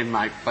look in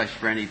my flesh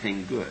for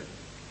anything good.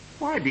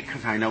 Why?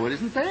 Because I know it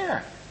isn't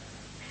there.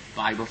 The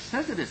Bible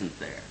says it isn't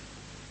there.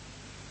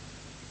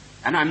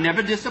 And I'm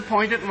never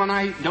disappointed when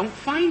I don't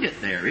find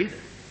it there either.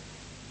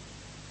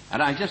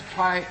 And I just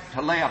try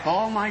to lay up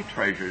all my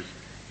treasures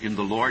in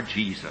the Lord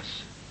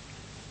Jesus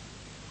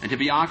and to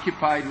be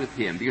occupied with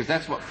Him, because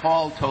that's what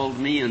Paul told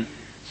me in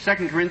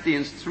 2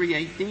 Corinthians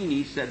 3:18.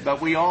 He said, but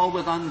we all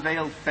with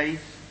unveiled face,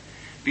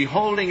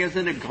 beholding as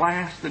in a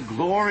glass the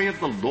glory of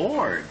the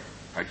Lord,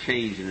 are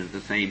changed into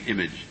the same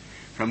image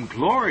from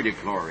glory to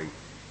glory,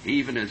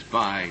 even as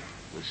by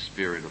the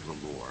Spirit of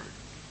the Lord.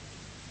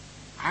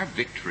 Our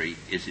victory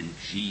is in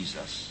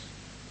Jesus.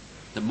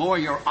 The more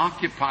you're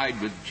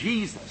occupied with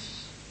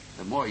Jesus,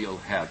 the more you'll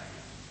have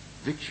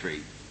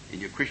victory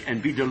in your Christian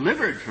and be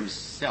delivered from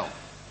self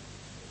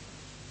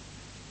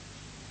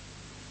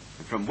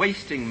and from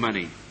wasting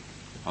money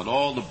on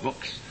all the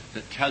books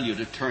that tell you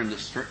to turn the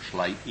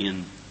searchlight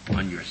in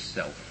on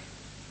yourself.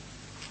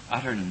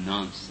 Utter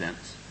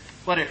nonsense.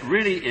 What it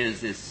really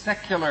is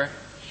secular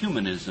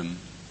humanism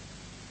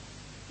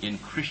in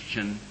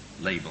Christian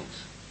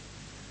labels.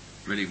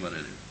 Really what it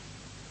is.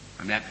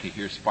 I'm apt to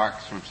hear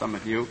sparks from some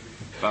of you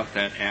about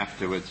that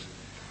afterwards,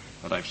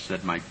 but I've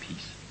said my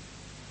piece.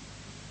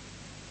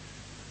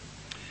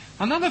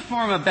 Another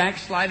form of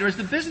backslider is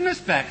the business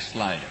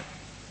backslider.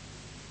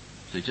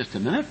 Say, just a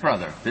minute,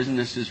 brother.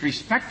 Business is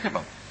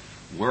respectable.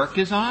 Work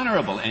is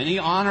honorable. Any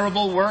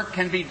honorable work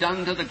can be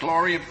done to the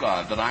glory of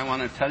God. But I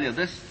want to tell you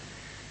this,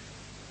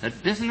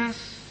 that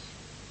business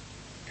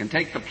can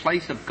take the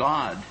place of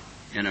God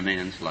in a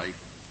man's life.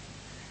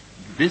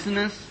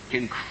 Business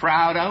can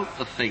crowd out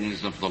the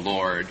things of the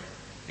Lord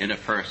in a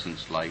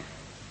person's life.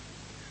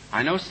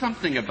 I know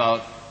something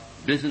about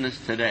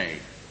business today.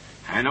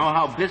 I know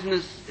how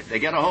business, if they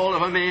get a hold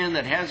of a man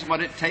that has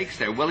what it takes,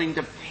 they're willing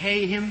to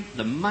pay him.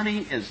 The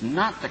money is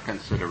not the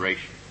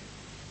consideration.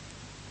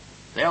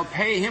 They'll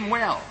pay him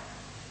well,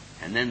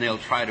 and then they'll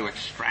try to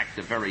extract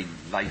the very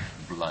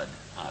lifeblood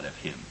out of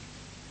him.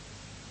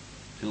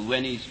 Till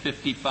when he's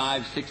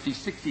 55, 60,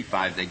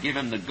 65, they give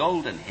him the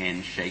golden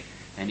handshake,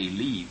 and he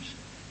leaves,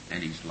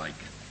 and he's like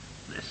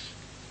this.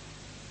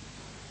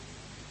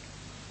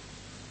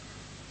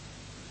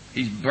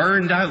 He's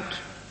burned out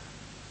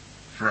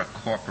for a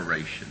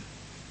corporation.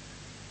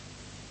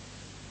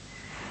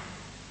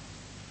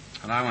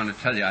 And I want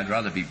to tell you, I'd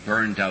rather be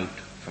burned out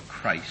for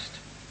Christ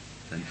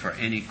than for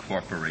any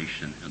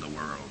corporation in the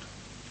world.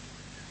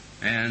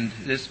 And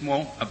this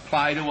won't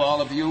apply to all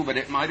of you, but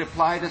it might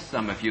apply to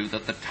some of you,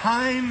 that the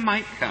time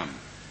might come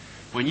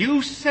when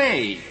you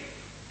say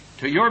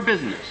to your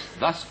business,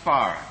 thus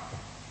far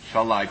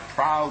shall thy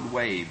proud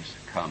waves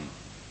come,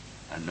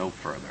 and no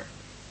further.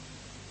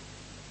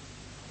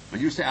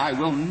 When you say, I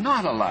will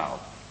not allow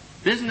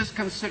business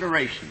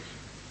considerations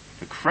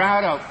to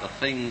crowd out the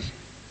things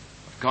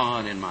of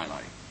God in my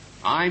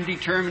life. I'm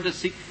determined to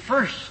seek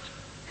first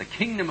the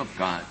kingdom of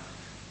God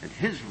and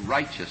His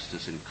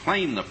righteousness, and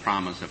claim the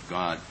promise of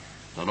God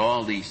that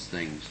all these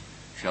things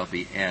shall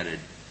be added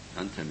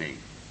unto me.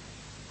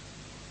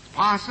 It's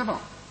possible.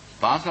 It's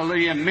possible to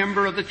be a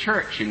member of the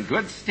church in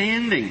good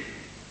standing.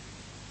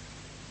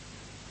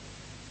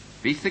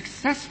 Be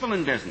successful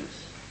in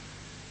business.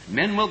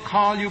 Men will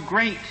call you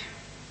great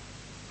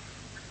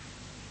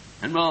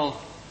and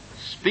will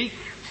speak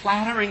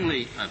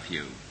flatteringly of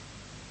you.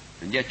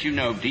 And yet you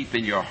know deep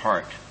in your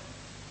heart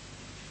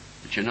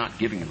that you're not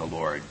giving the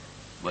Lord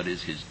what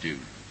is His due.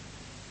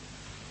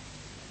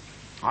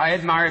 I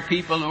admire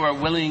people who are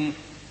willing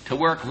to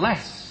work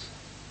less,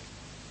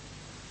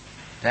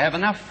 to have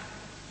enough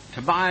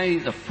to buy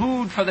the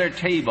food for their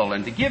table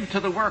and to give to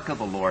the work of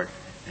the Lord,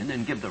 and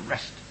then give the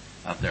rest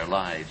of their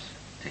lives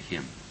to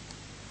Him.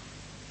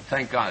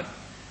 Thank God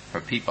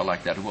for people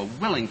like that who are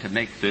willing to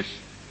make this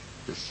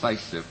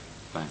decisive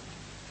fact.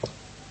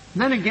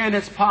 And then again,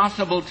 it's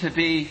possible to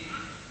be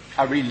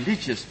a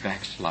religious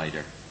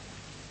backslider.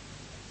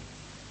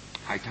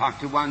 I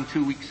talked to one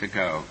 2 weeks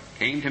ago,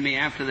 came to me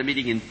after the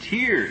meeting in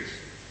tears,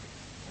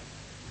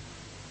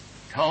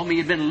 told me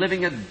he'd been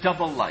living a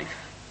double life,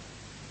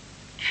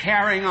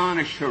 carrying on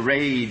a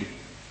charade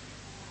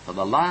for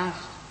the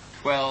last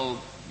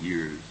 12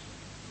 years.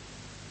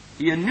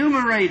 He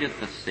enumerated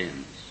the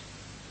sins,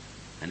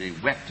 and he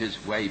wept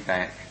his way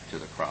back to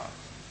the cross.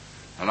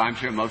 And I'm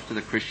sure most of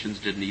the Christians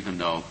didn't even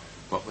know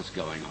what was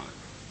going on.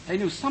 They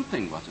knew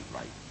something wasn't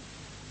right.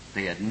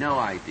 They had no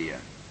idea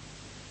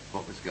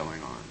what was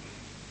going on.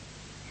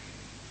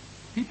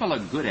 People are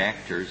good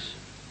actors,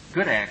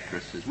 good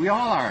actresses. We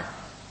all are.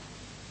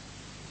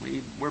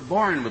 We're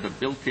born with a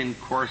built-in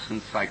course in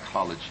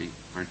psychology,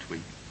 aren't we?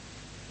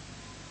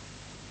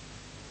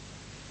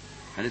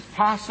 And it's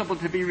possible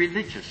to be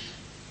religious,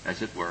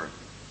 as it were,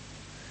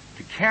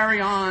 to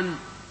carry on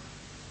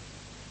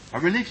a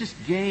religious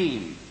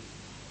game,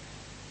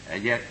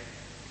 and yet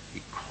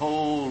be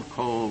cold,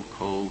 cold,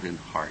 cold in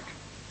heart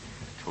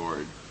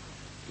toward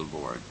the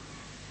Lord.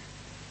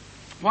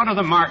 What are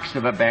the marks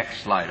of a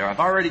backslider? I've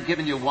already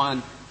given you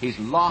one. He's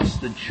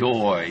lost the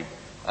joy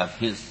of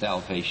his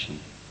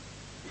salvation.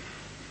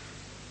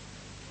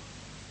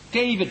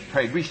 David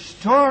prayed,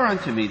 restore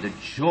unto me the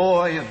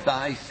joy of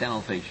thy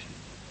salvation.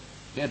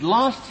 He had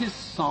lost his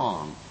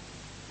song.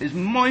 His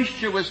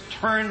moisture was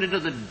turned into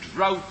the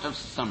drought of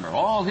summer.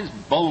 All his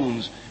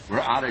bones were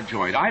out of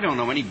joint. I don't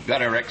know any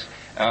better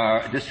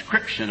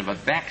description of a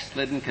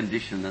backslidden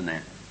condition than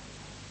that.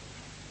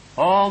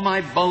 All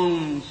my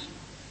bones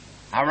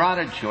are out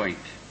of joint.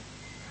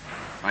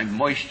 My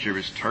moisture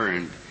is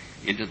turned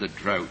into the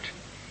drought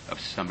of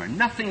summer.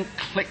 Nothing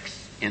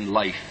clicks in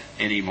life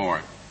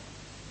anymore.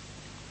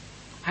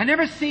 I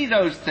never see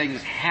those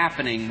things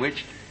happening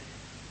which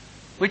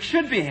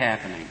should be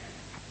happening,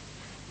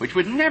 which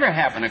would never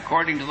happen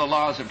according to the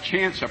laws of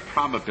chance or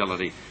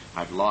probability.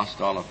 I've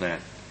lost all of that.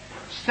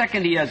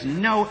 Second, he has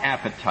no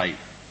appetite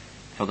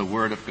for the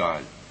Word of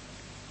God.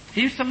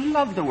 He used to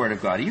love the Word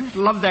of God. He used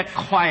to love that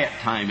quiet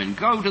time and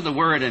go to the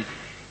Word.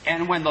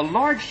 And when the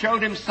Lord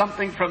showed him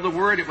something from the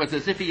Word, it was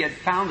as if he had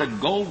found a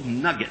gold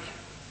nugget.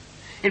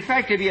 In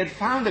fact, if he had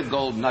found a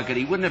gold nugget,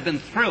 he wouldn't have been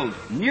thrilled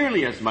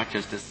nearly as much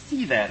as to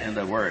see that in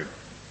the Word.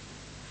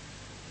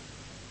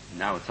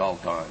 Now it's all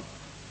gone.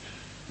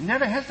 He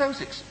never has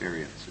those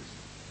experiences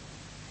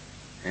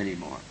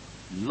anymore.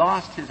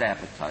 Lost his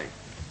appetite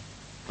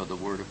for the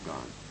Word of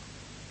God.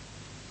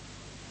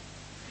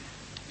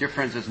 Dear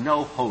friends, there's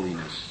no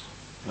holiness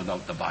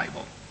without the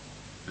Bible,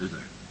 is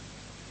there?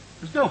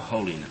 There's no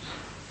holiness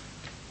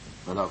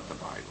without the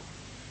Bible.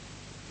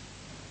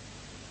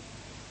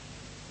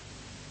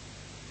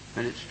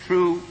 And it's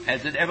true,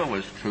 as it ever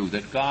was true,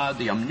 that God,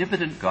 the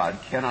omnipotent God,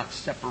 cannot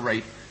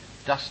separate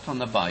dust on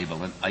the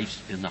Bible and ice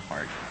in the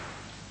heart.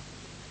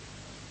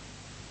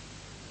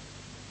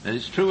 It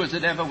is true, as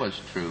it ever was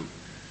true,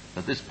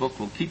 that this book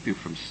will keep you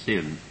from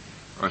sin,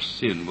 or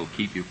sin will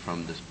keep you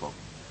from this book.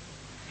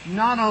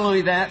 Not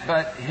only that,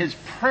 but his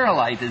prayer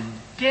life is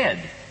dead.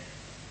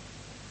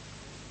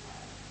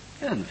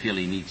 He doesn't feel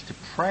he needs to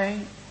pray.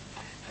 In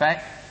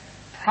fact,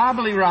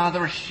 probably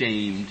rather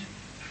ashamed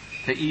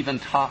to even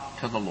talk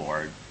to the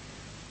Lord.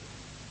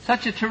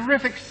 Such a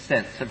terrific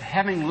sense of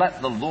having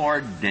let the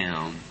Lord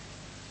down.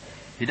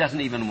 He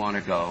doesn't even want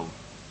to go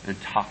and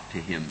talk to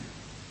him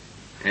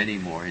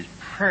anymore. His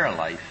prayer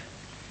life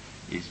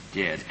is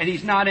dead. And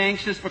he's not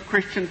anxious for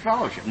Christian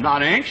fellowship.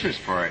 Not anxious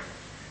for it.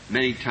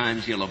 Many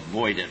times he'll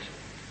avoid it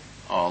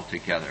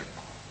altogether.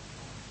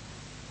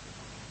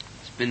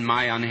 It's been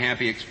my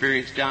unhappy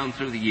experience down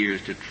through the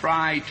years to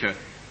try to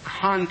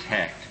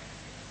contact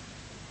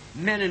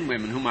men and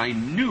women whom I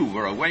knew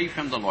were away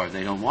from the Lord.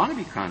 They don't want to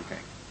be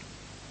contacted.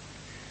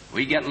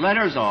 We get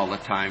letters all the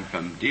time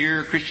from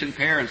dear Christian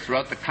parents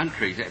throughout the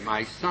country. Say,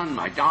 my son,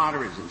 my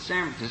daughter is in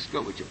San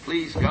Francisco. Would you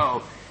please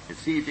go and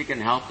see if you can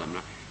help them?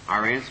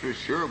 Our answer is,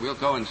 sure, we'll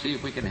go and see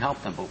if we can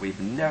help them. But we've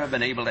never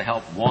been able to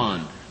help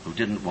one who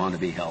didn't want to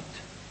be helped.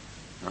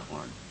 Not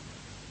one.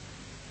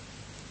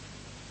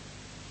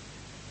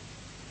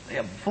 They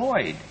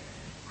avoid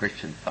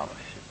Christian fellowship.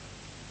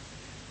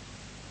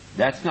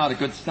 That's not a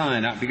good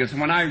sign, because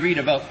when I read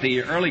about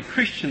the early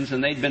Christians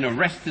and they'd been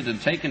arrested and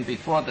taken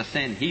before the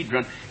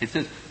Sanhedrin, it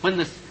says, when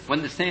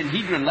the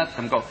Sanhedrin let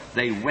them go,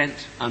 they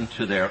went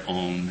unto their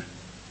own.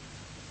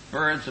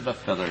 Birds of a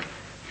feather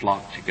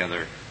flock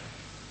together.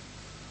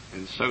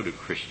 And so do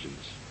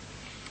Christians.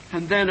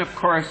 And then, of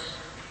course,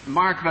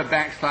 mark of a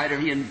backslider,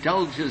 he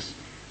indulges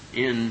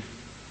in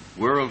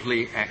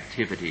worldly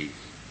activities.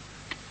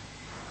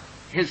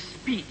 His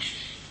speech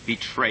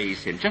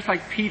betrays him, just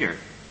like Peter.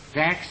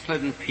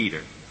 Backslidden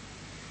Peter.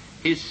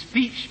 His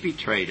speech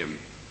betrayed him.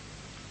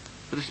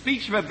 But the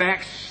speech of a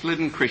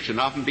backslidden Christian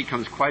often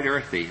becomes quite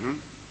earthy.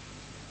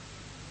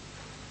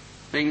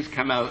 Things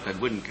come out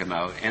that wouldn't come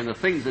out, and the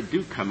things that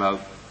do come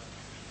out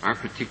aren't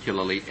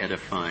particularly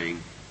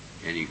edifying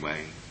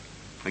anyway.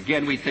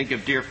 Again, we think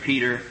of dear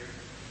Peter,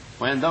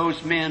 when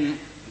those men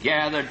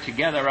gathered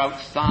together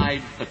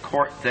outside the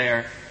court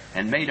there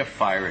and made a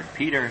fire, and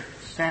Peter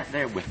sat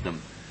there with them,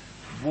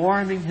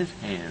 warming his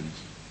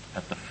hands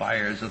at the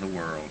fires of the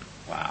world.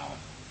 Wow.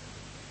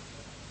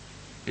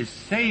 His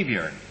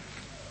Savior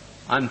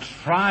on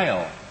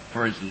trial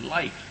for his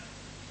life.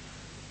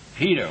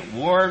 Peter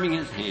warming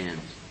his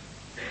hands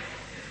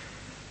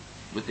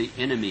with the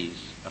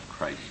enemies of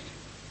Christ.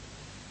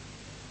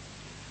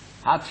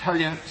 I'll tell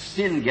you,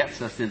 sin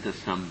gets us into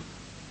some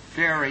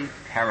very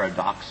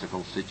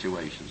paradoxical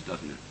situations,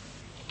 doesn't it?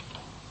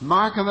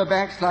 Mark of a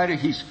backslider,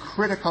 he's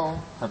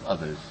critical of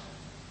others.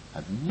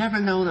 I've never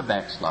known a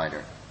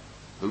backslider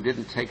who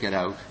didn't take it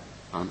out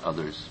on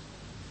others.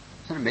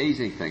 It's an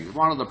amazing thing. It's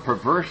one of the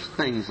perverse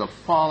things of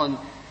fallen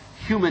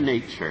human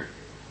nature.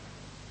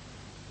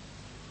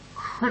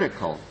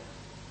 Critical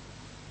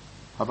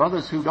of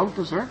others who don't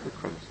deserve the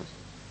criticism.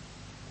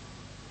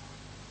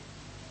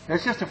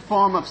 It's just a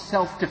form of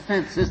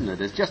self-defense, isn't it?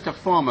 It's just a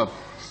form of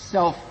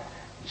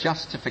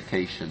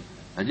self-justification.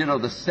 And you know,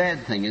 the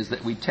sad thing is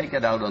that we take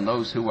it out on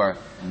those who are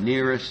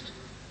nearest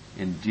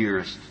and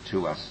dearest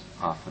to us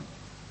often.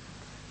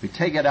 We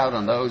take it out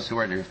on those who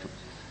are nearest to us.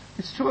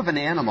 It's true of an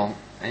animal.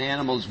 An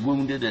animal's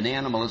wounded, an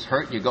animal is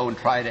hurt, and you go and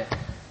try to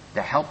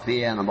help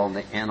the animal, and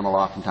the animal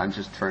oftentimes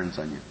just turns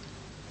on you.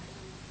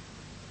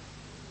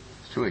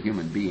 It's true of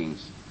human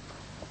beings,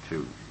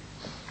 too.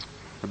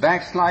 The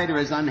backslider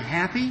is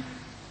unhappy,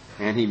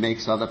 and he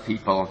makes other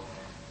people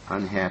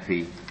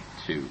unhappy,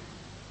 too.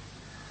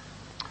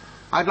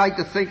 I'd like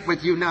to think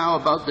with you now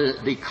about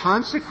the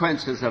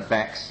consequences of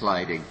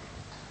backsliding.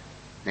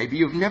 Maybe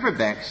you've never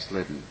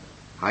backslidden.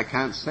 I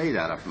can't say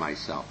that of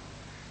myself.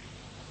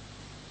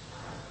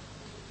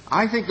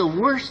 I think the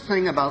worst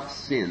thing about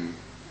sin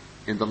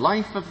in the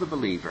life of the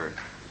believer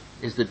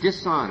is the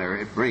dishonor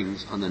it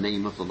brings on the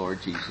name of the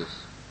Lord Jesus.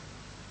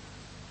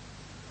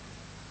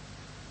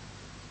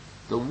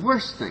 The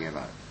worst thing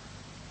about it.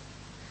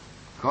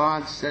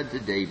 God said to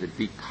David,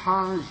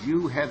 because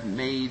you have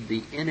made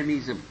the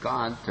enemies of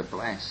God to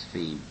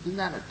blaspheme. Isn't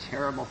that a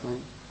terrible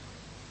thing?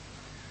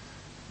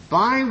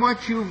 By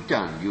what you've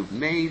done, you've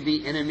made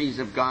the enemies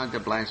of God to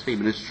blaspheme.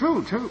 And it's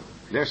true, too.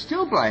 They're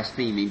still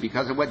blaspheming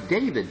because of what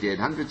David did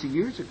hundreds of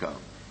years ago.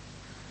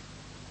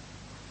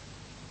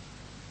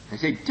 They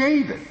say,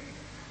 David,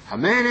 a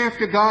man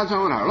after God's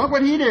own heart. Look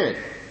what he did.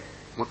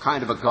 What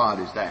kind of a God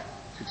is that?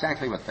 It's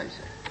exactly what they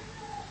say.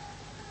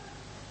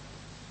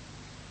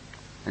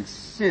 And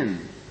sin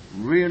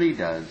really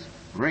does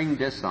bring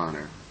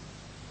dishonor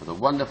to the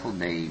wonderful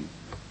name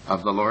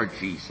of the Lord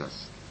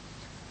Jesus.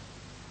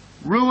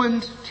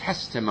 Ruined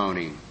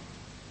testimony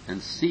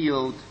and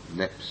sealed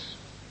lips.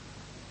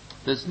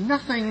 There's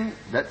nothing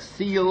that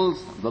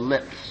seals the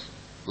lips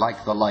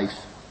like the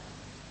life.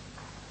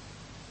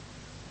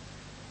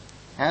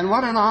 And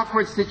what an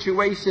awkward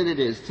situation it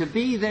is to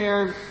be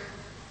there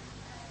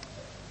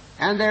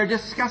and they're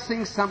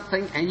discussing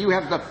something and you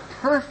have the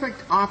perfect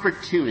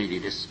opportunity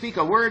to speak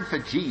a word for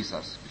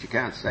Jesus, but you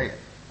can't say it.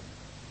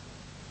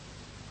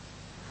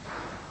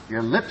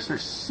 Your lips are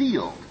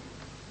sealed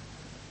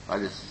by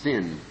the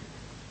sin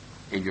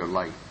in your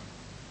life.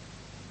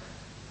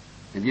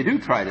 If you do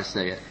try to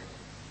say it,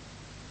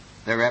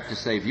 they're apt to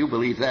say, if you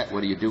believe that,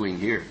 what are you doing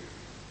here?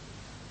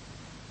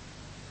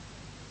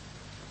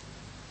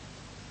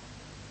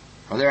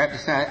 Or they're apt to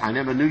say, I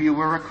never knew you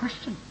were a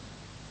Christian.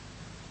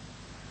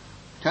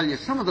 I tell you,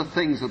 some of the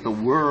things that the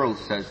world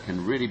says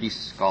can really be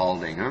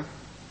scalding, huh?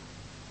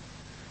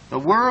 The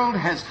world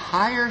has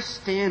higher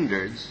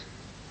standards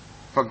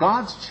for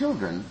God's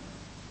children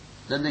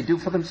than they do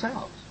for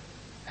themselves.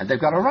 And they've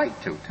got a right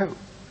to, too.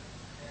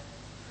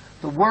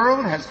 The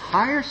world has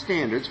higher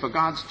standards for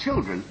God's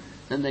children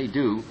than they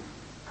do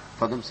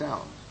for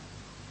themselves.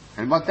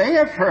 And what they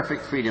have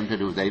perfect freedom to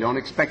do, they don't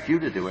expect you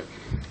to do it.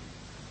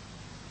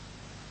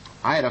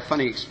 I had a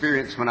funny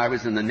experience when I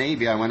was in the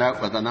Navy. I went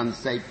out with an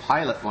unsaved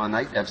pilot one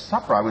night to have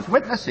supper. I was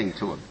witnessing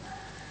to him.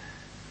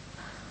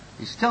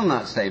 He's still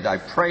not saved. I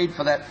prayed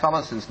for that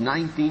fellow since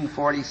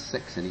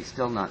 1946, and he's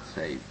still not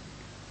saved.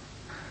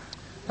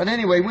 But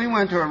anyway, we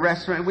went to a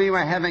restaurant. We were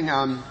having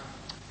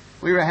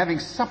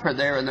supper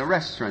there in the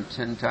restaurant,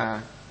 and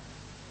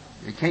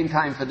it came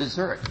time for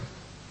dessert.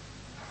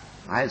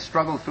 I had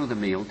struggled through the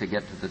meal to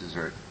get to the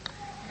dessert.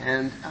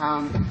 And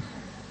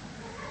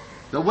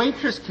the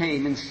waitress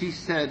came and she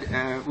said,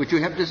 would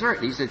you have dessert?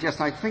 And he said, yes,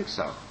 I think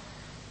so.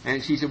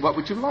 And she said, what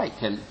would you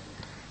like? And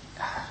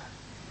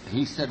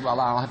he said, well,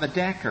 I'll have a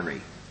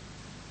daiquiri.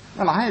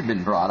 Well, I had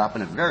been brought up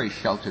in a very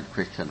sheltered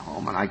Christian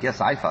home, and I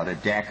guess I thought a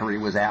daiquiri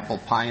was apple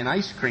pie and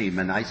ice cream.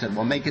 And I said,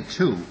 well, make it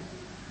 2.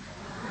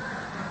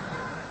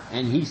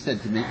 And he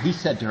said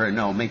to her,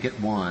 no, make it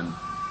 1.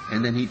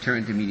 And then he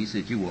turned to me and he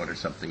said, you order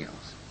something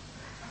else.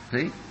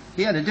 See?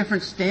 He had a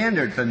different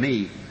standard for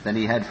me than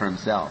he had for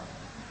himself.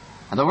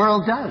 And the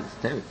world does,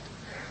 too.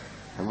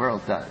 The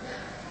world does.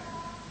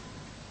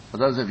 For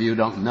those of you who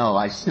don't know,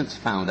 I since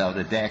found out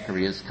a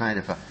daiquiri is kind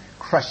of a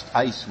crushed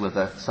ice with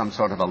some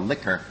sort of a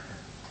liquor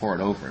poured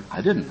over it.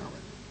 I didn't know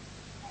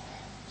it.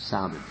 It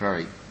sounded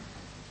very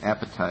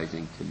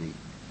appetizing to me.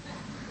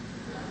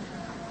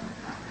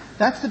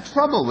 That's the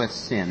trouble with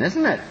sin,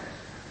 isn't it?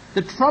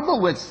 The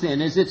trouble with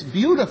sin is it's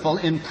beautiful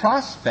in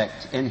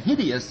prospect and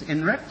hideous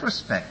in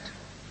retrospect.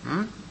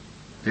 Do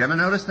you ever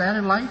notice that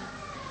in life?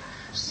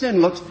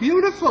 Sin looks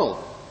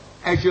beautiful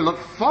as you look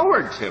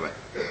forward to it.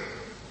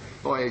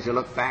 Boy, as you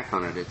look back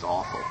on it, it's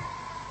awful.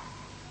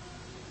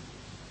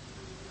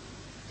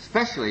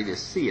 Especially to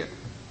see it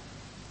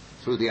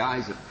through the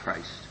eyes of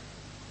Christ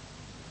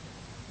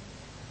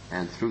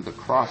and through the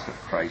cross of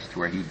Christ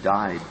where he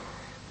died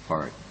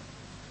for it.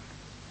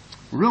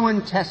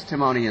 Ruined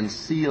testimony and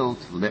sealed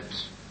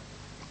lips.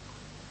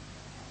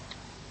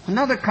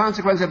 Another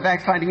consequence of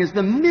backsliding is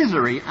the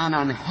misery and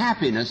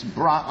unhappiness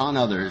brought on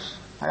others.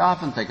 I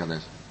often think of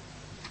this.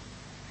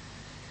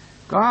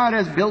 God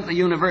has built the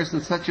universe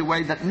in such a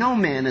way that no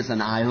man is an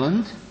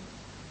island.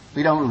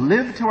 We don't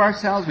live to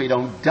ourselves. We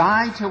don't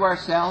die to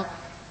ourselves.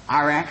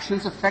 Our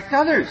actions affect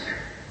others.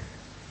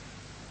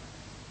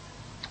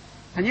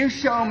 And you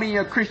show me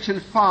a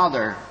Christian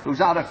father who's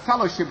out of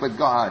fellowship with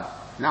God,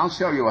 and I'll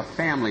show you a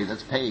family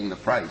that's paying the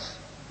price.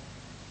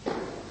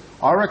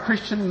 Or a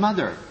Christian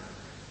mother,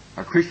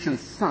 a Christian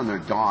son or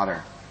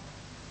daughter.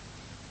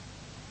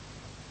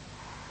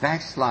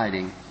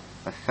 Backsliding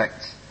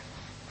affects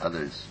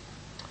others.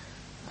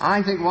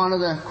 I think one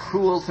of the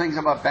cruel things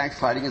about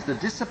backsliding is the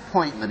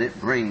disappointment it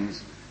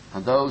brings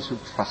on those who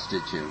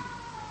trusted you.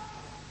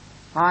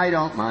 I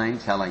don't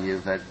mind telling you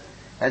that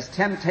as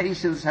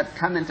temptations have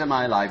come into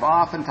my life,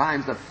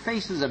 oftentimes the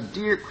faces of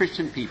dear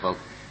Christian people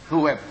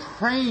who have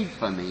prayed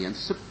for me and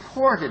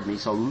supported me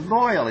so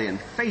loyally and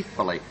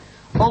faithfully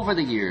over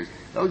the years,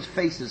 those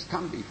faces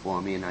come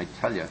before me, and I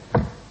tell you,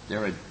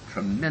 they're a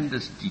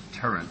tremendous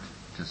deterrent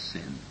to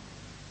sin.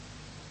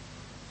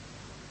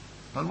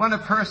 But when a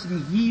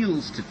person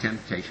yields to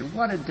temptation,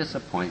 what a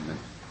disappointment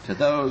to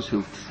those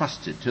who've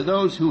trusted, to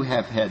those who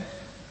have had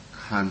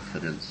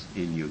confidence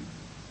in you.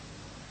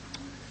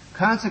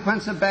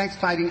 Consequence of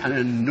backsliding, an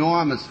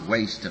enormous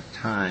waste of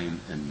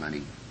time and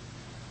money.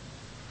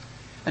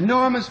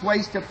 Enormous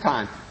waste of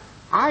time.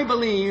 I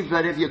believe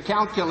that if you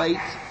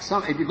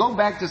go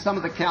back to some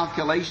of the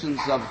calculations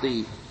of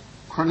the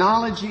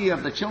chronology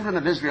of the children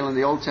of Israel in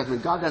the Old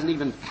Testament, God doesn't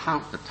even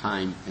count the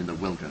time in the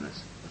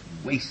wilderness.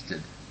 It's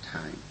wasted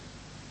time.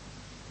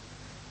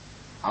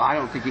 I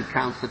don't think he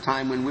counts the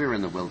time when we're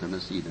in the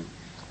wilderness either.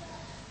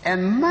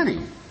 And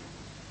money.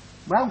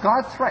 Well,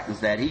 God threatens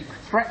that. He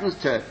threatens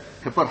to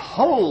put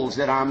holes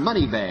in our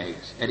money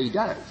bags, and he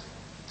does.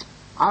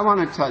 I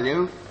want to tell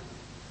you,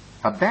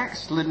 a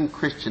backslidden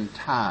Christian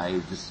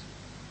tithes.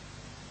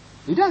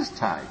 He does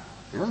tithe.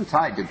 He doesn't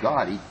tithe to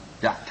God. He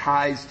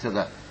tithes to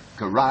the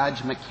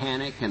garage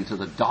mechanic and to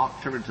the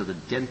doctor and to the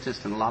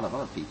dentist and a lot of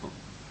other people.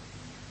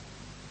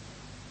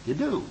 You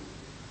do.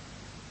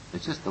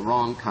 It's just the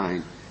wrong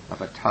kind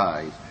of a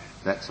tithe.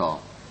 That's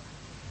all.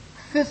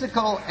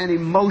 Physical and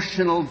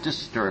emotional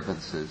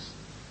disturbances.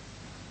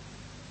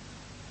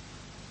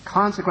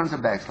 Consequence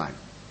of backsliding.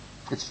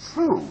 It's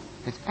true.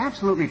 It's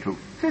absolutely true.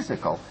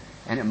 Physical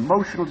and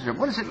emotional disturbances.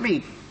 What does it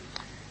mean?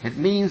 It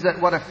means that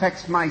what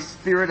affects my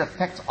spirit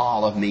affects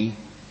all of me.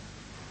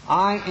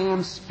 I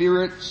am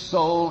spirit,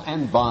 soul,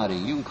 and body.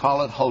 You can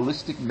call it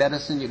holistic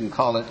medicine. You can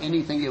call it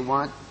anything you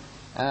want.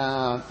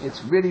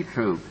 It's really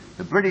true.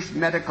 The British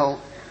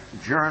Medical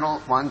Journal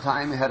one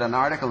time had an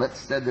article that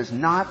said there's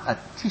not a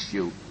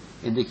tissue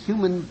in the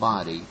human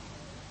body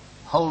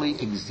wholly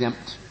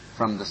exempt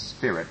from the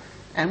spirit.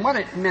 And what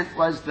it meant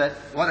was that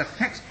what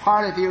affects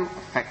part of you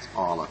affects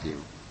all of you.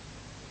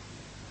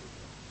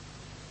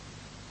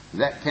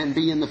 That can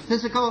be in the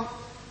physical,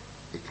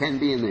 it can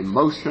be in the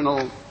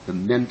emotional, the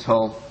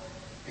mental,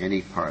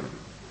 any part of it.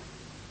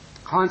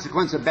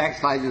 Consequence of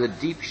backsliding, the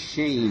deep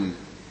shame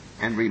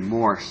and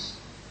remorse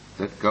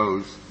that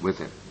goes with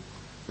it.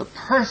 The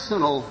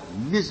personal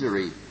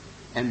misery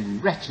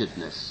and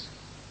wretchedness.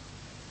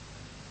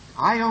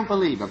 I don't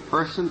believe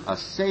a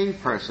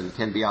saved person,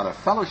 can be out of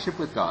fellowship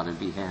with God and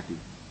be happy.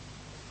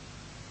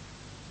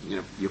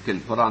 You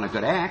can put on a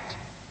good act,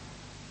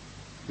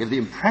 give the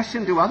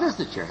impression to others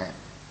that you're happy.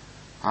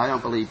 I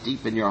don't believe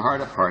deep in your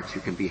heart of hearts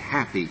you can be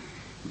happy,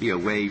 be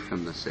away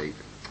from the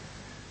Savior.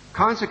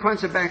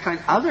 Consequence of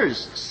backsliding,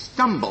 others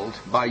stumbled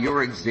by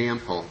your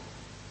example.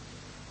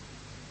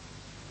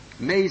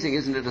 Amazing,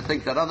 isn't it, to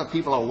think that other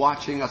people are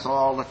watching us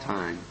all the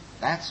time.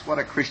 That's what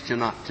a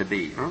Christian ought to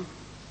be, huh?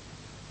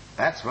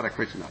 That's what a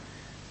Christian ought to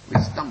be.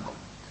 We stumble.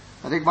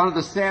 I think one of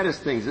the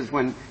saddest things is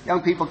when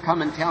young people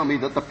come and tell me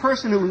that the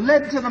person who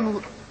led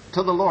them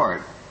to the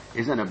Lord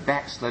is in a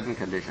backslidden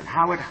condition.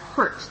 How it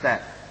hurts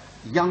that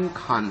young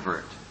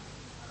convert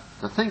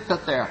to think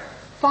that their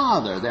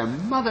father, their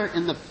mother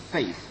in the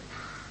faith,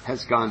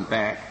 has gone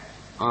back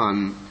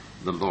on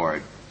the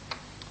Lord.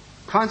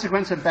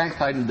 Consequence of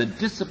backsliding, the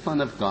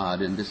discipline of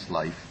God in this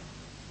life.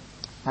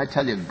 I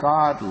tell you,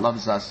 God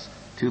loves us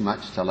too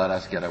much to let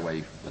us get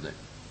away with it.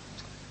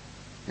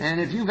 And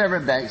if you've ever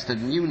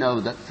backslidden, you know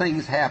that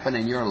things happen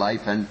in your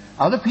life and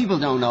other people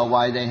don't know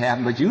why they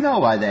happen, but you know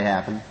why they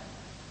happen.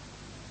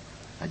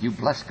 And you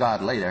bless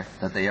God later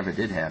that they ever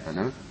did happen,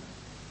 huh?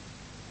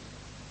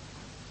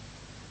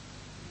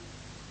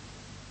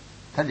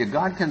 I tell you,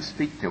 God can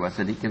speak to us,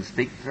 and He can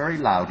speak very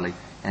loudly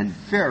and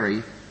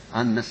very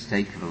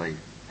unmistakably.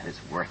 And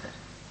it's worth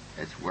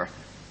it. It's worth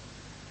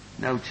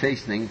it. No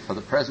chastening for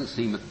the present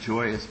seemeth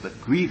joyous, but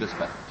grievous.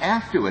 But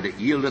afterward it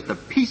yieldeth the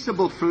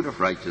peaceable fruit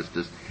of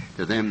righteousness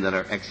to them that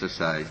are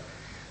exercised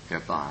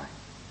thereby.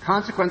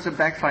 Consequence of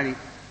backsliding,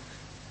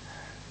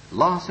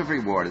 loss of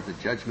reward at the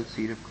judgment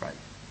seat of Christ.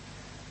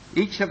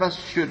 Each of us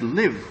should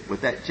live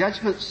with that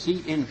judgment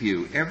seat in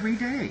view every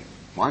day.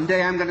 One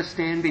day I'm going to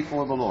stand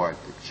before the Lord,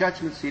 the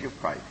judgment seat of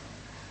Christ.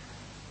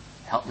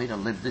 Help me to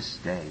live this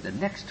day, the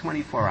next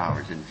 24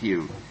 hours in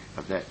view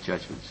of that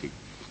judgment seat.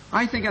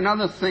 I think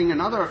another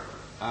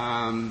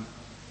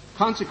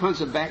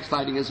consequence of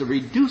backsliding is a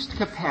reduced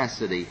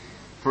capacity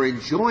for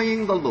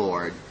enjoying the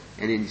Lord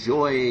and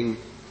enjoying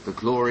the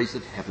glories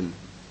of heaven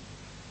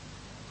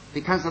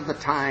because of the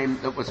time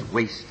that was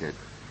wasted.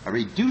 A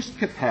reduced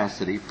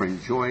capacity for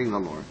enjoying the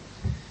Lord.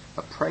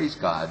 But praise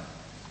God,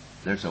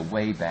 there's a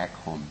way back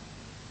home.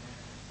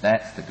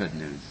 That's the good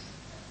news.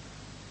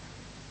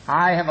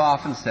 I have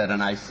often said,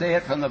 and I say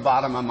it from the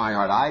bottom of my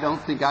heart, I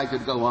don't think I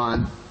could go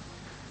on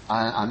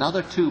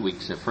another 2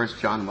 weeks if 1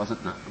 John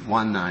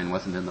 1:9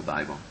 wasn't in the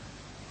Bible.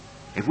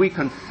 If we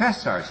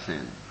confess our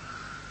sin,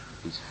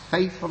 He's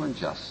faithful and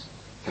just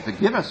to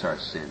forgive us our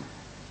sin,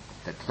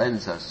 to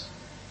cleanse us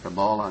from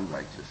all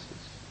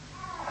unrighteousness.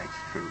 That's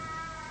true.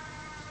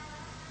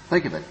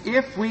 Think of it.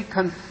 If we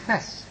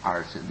confess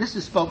our sin, this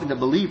is spoken to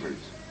believers.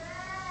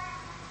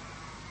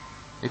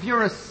 If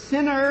you're a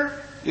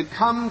sinner, you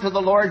come to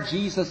the Lord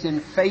Jesus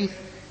in faith.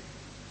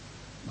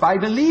 By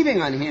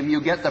believing on Him, you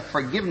get the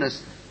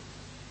forgiveness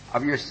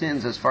of your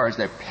sins as far as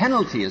their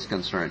penalty is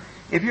concerned.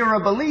 If you're a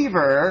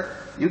believer,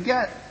 you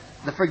get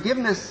the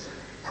forgiveness,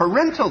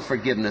 parental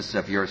forgiveness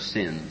of your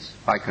sins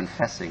by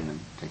confessing them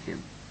to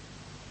Him.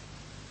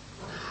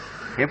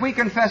 If we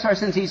confess our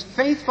sins, He's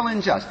faithful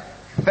and just.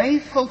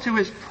 Faithful to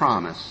His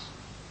promise.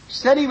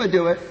 Said He would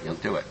do it, He'll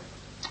do it.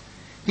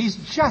 He's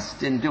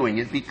just in doing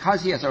it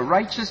because He has a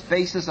righteous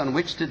basis on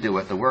which to do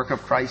it, the work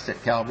of Christ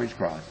at Calvary's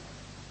cross.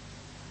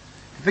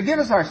 To forgive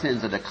us our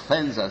sins and to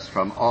cleanse us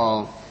from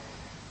all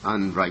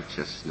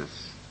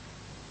unrighteousness.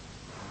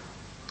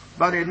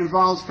 But it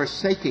involves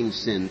forsaking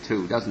sin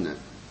too, doesn't it?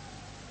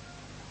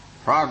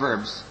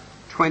 Proverbs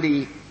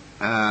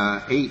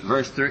 28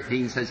 verse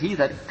 13 says, He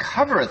that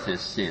covereth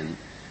his sin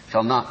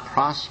shall not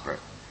prosper,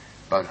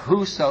 but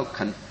whoso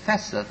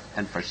confesseth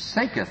and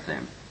forsaketh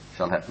them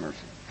shall have mercy.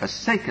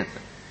 Forsaketh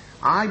them.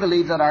 I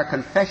believe that our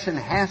confession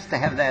has to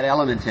have that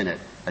element in it,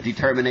 a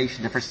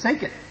determination to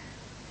forsake it.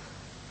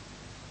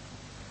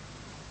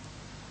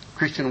 A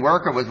Christian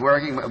worker was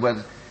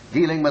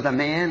dealing with a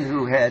man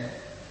who had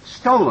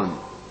stolen,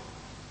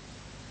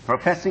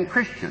 professing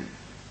Christian.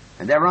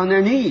 And they're on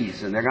their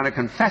knees, and they're going to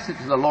confess it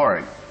to the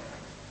Lord.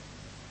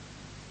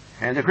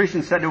 And the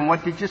Christian said to him,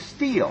 "What did you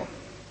steal?"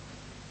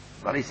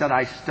 Well, he said,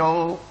 "I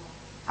stole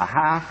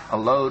a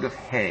load of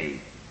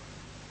hay."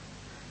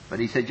 But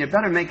he said, "You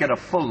better make it a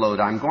full load.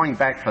 I'm going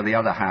back for the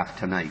other half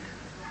tonight."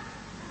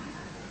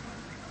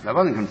 That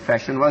wasn't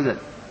confession, was it?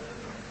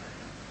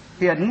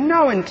 He had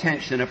no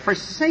intention of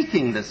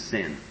forsaking the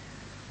sin.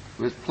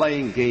 He was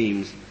playing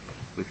games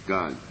with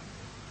God.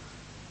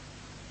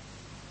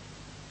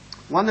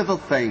 Wonderful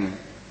thing,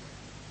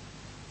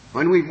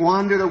 when we've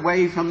wandered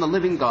away from the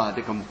living God,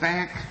 to come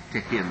back to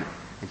Him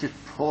and just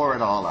pour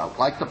it all out,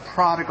 like the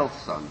prodigal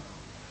son.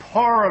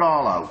 Pour it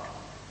all out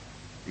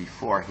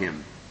before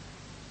Him.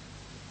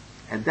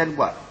 And then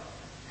what?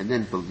 And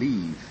then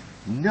believe.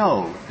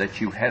 Know that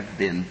you have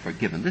been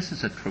forgiven. This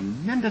is a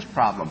tremendous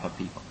problem for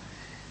people.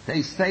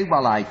 They say,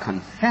 "Well, I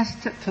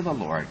confessed it to the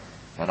Lord,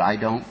 but I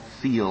don't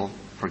feel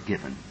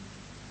forgiven."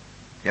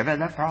 You ever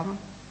had that problem?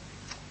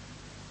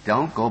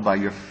 Don't go by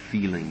your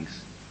feelings.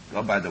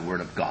 Go by the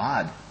Word of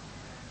God.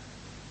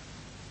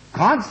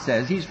 God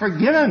says He's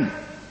forgiven.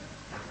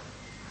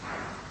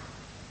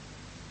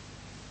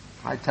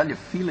 I tell you,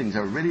 feelings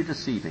are really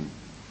deceiving.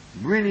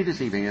 Really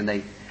deceiving.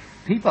 And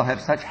people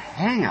have such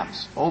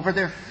hang-ups over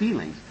their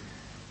feelings.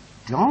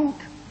 Don't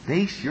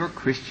base your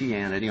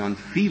Christianity on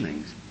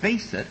feelings.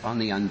 Base it on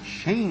the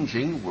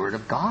unchanging Word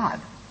of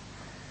God.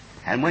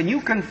 And when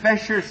you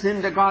confess your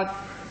sin to God,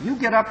 you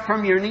get up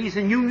from your knees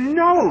and you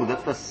know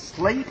that the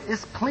slate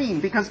is clean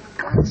because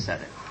God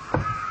said it.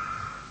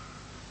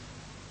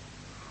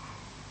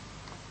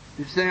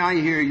 You say, "I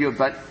hear you,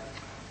 but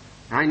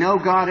I know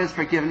God has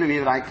forgiven me,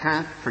 but I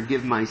can't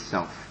forgive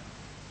myself."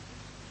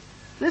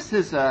 This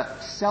is a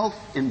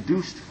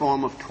self-induced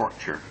form of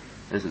torture,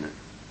 isn't it?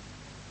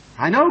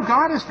 I know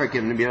God has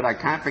forgiven me, but I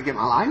can't forgive.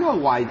 Well, I know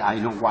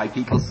why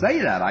people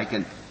say that. I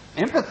can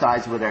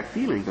empathize with their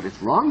feeling, but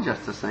it's wrong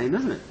just the same,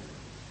 isn't it?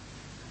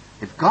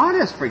 If God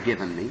has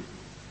forgiven me,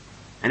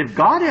 and if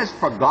God has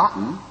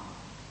forgotten,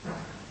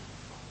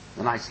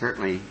 then I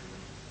certainly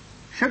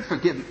should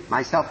forgive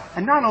myself.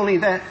 And not only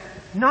that,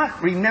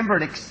 not remember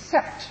it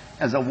except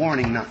as a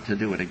warning not to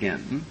do it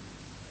again.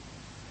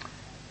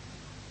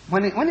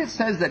 When it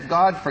says that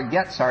God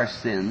forgets our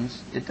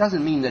sins, it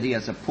doesn't mean that He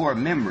has a poor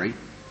memory.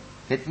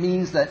 It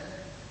means that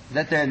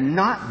they're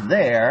not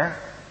there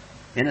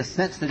in a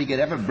sense that He could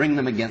ever bring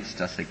them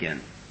against us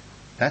again.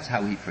 That's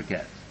how He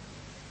forgets.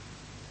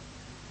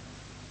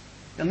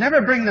 He'll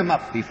never bring them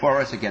up before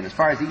us again. As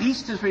far as the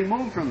east is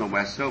removed from the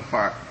west, so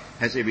far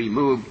has He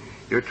removed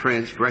your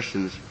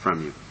transgressions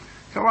from you.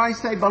 So I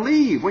say,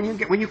 believe.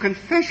 When you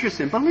confess your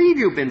sin, believe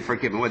you've been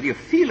forgiven, whether you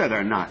feel it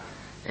or not,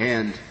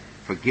 and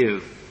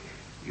forgive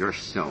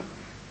yourself.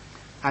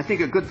 I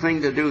think a good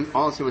thing to do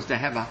also is to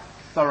have a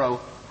thorough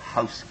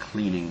house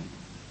cleaning.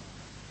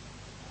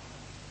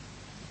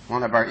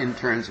 One of our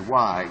interns'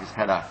 wives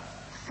had a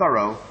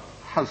thorough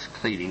house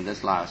cleaning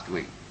this last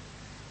week.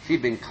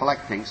 She'd been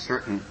collecting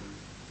certain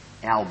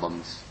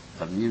albums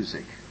of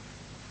music.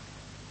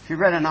 She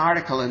read an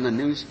article in the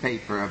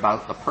newspaper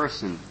about the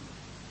person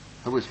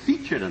who was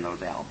featured in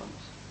those albums.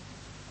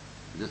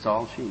 That's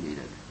all she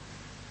needed.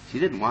 She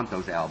didn't want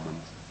those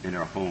albums in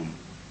her home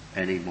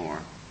anymore.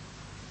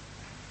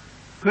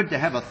 Good to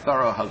have a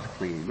thorough house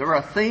cleaning. There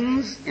are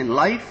things in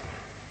life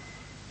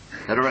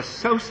that are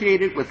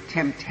associated with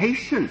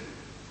temptation.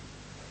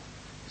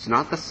 It's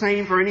not the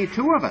same for any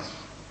two of us.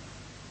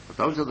 But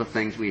those are the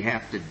things we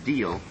have to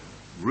deal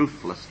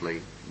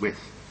ruthlessly with.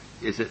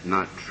 Is it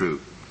not true?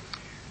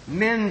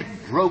 Mend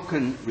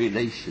broken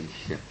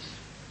relationships.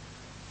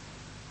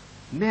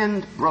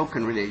 Mend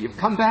broken relationships. You've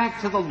come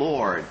back to the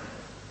Lord.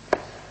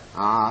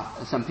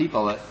 Some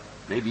people that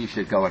maybe you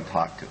should go and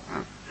talk to.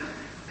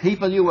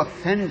 People you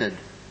offended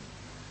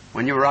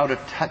when you were out of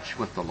touch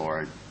with the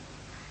Lord.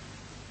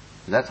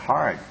 That's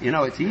hard. You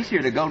know, it's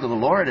easier to go to the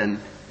Lord and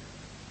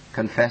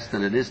confess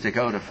than it is to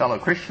go to fellow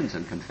Christians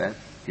and confess.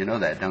 You know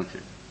that, don't you?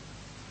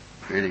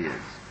 It really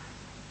is.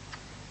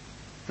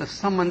 There's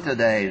someone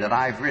today that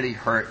I've really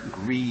hurt,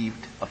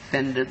 grieved,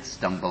 offended,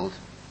 stumbled.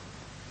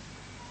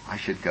 I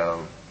should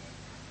go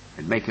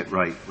and make it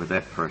right with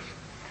that person.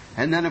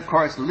 And then, of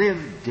course,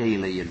 live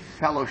daily in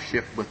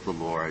fellowship with the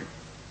Lord.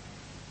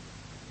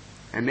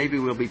 And maybe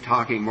we'll be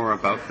talking more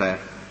about that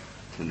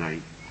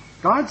tonight.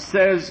 God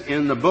says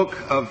in the book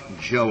of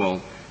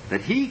Joel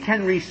that He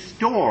can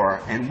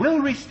restore and will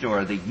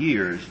restore the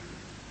years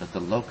that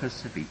the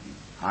locusts have eaten.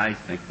 I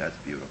think that's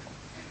beautiful.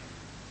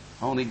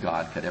 Only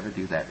God could ever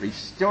do that.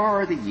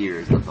 Restore the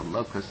years that the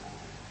locusts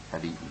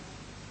have eaten.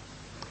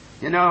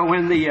 You know,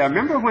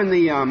 remember when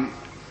the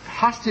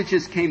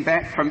hostages came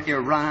back from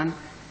Iran?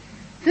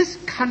 This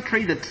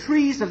country, the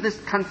trees of this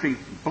country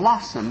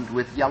blossomed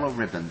with yellow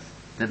ribbons,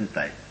 didn't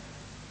they?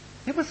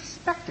 It was a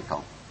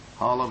spectacle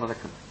all over the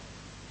country.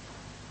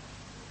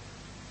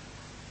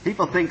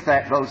 People think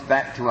that goes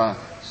back to a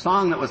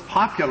song that was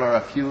popular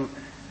a few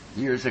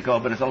years ago,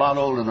 but it's a lot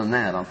older than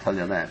that, I'll tell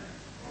you that.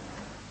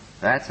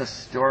 That's a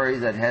story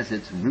that has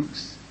its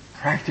roots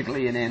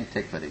practically in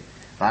antiquity.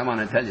 But I want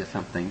to tell you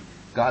something.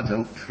 God's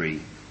oak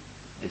tree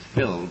is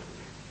filled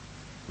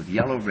with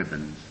yellow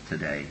ribbons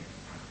today.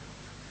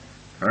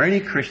 for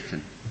any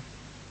Christian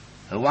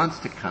who wants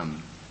to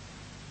come,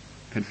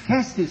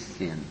 confess his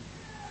sin,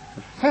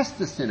 confess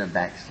the sin of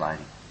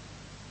backsliding,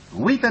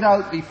 weep it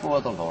out before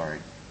the Lord,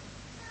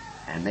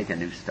 and make a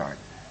new start.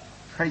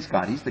 Praise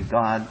God, He's the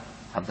God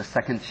of the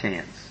second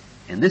chance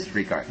in this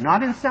regard,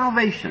 not in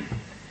salvation.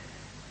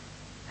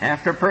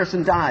 After a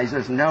person dies,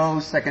 there's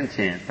no second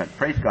chance, but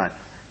praise God,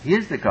 He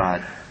is the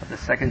God of the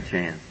second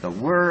chance. The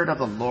word of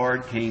the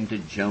Lord came to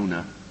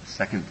Jonah a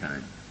second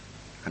time.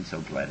 I'm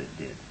so glad it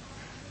did.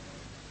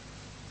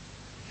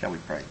 Shall we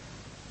pray?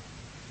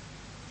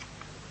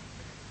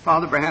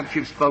 Father, perhaps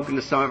you've spoken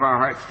to some of our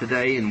hearts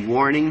today in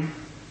warning,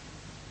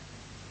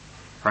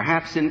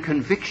 perhaps in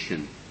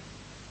conviction.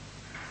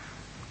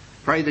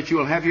 Pray that you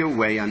will have your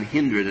way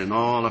unhindered in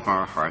all of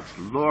our hearts.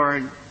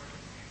 Lord,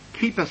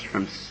 keep us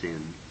from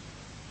sin.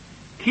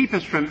 Keep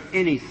us from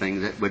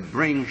anything that would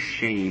bring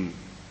shame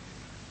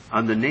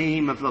on the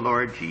name of the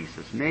Lord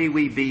Jesus. May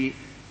we be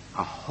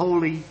a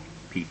holy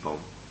people,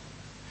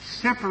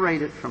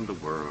 separated from the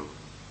world,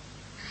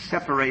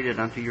 separated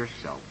unto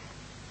yourself.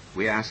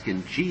 We ask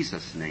in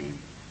Jesus' name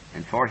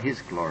and for His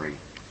glory.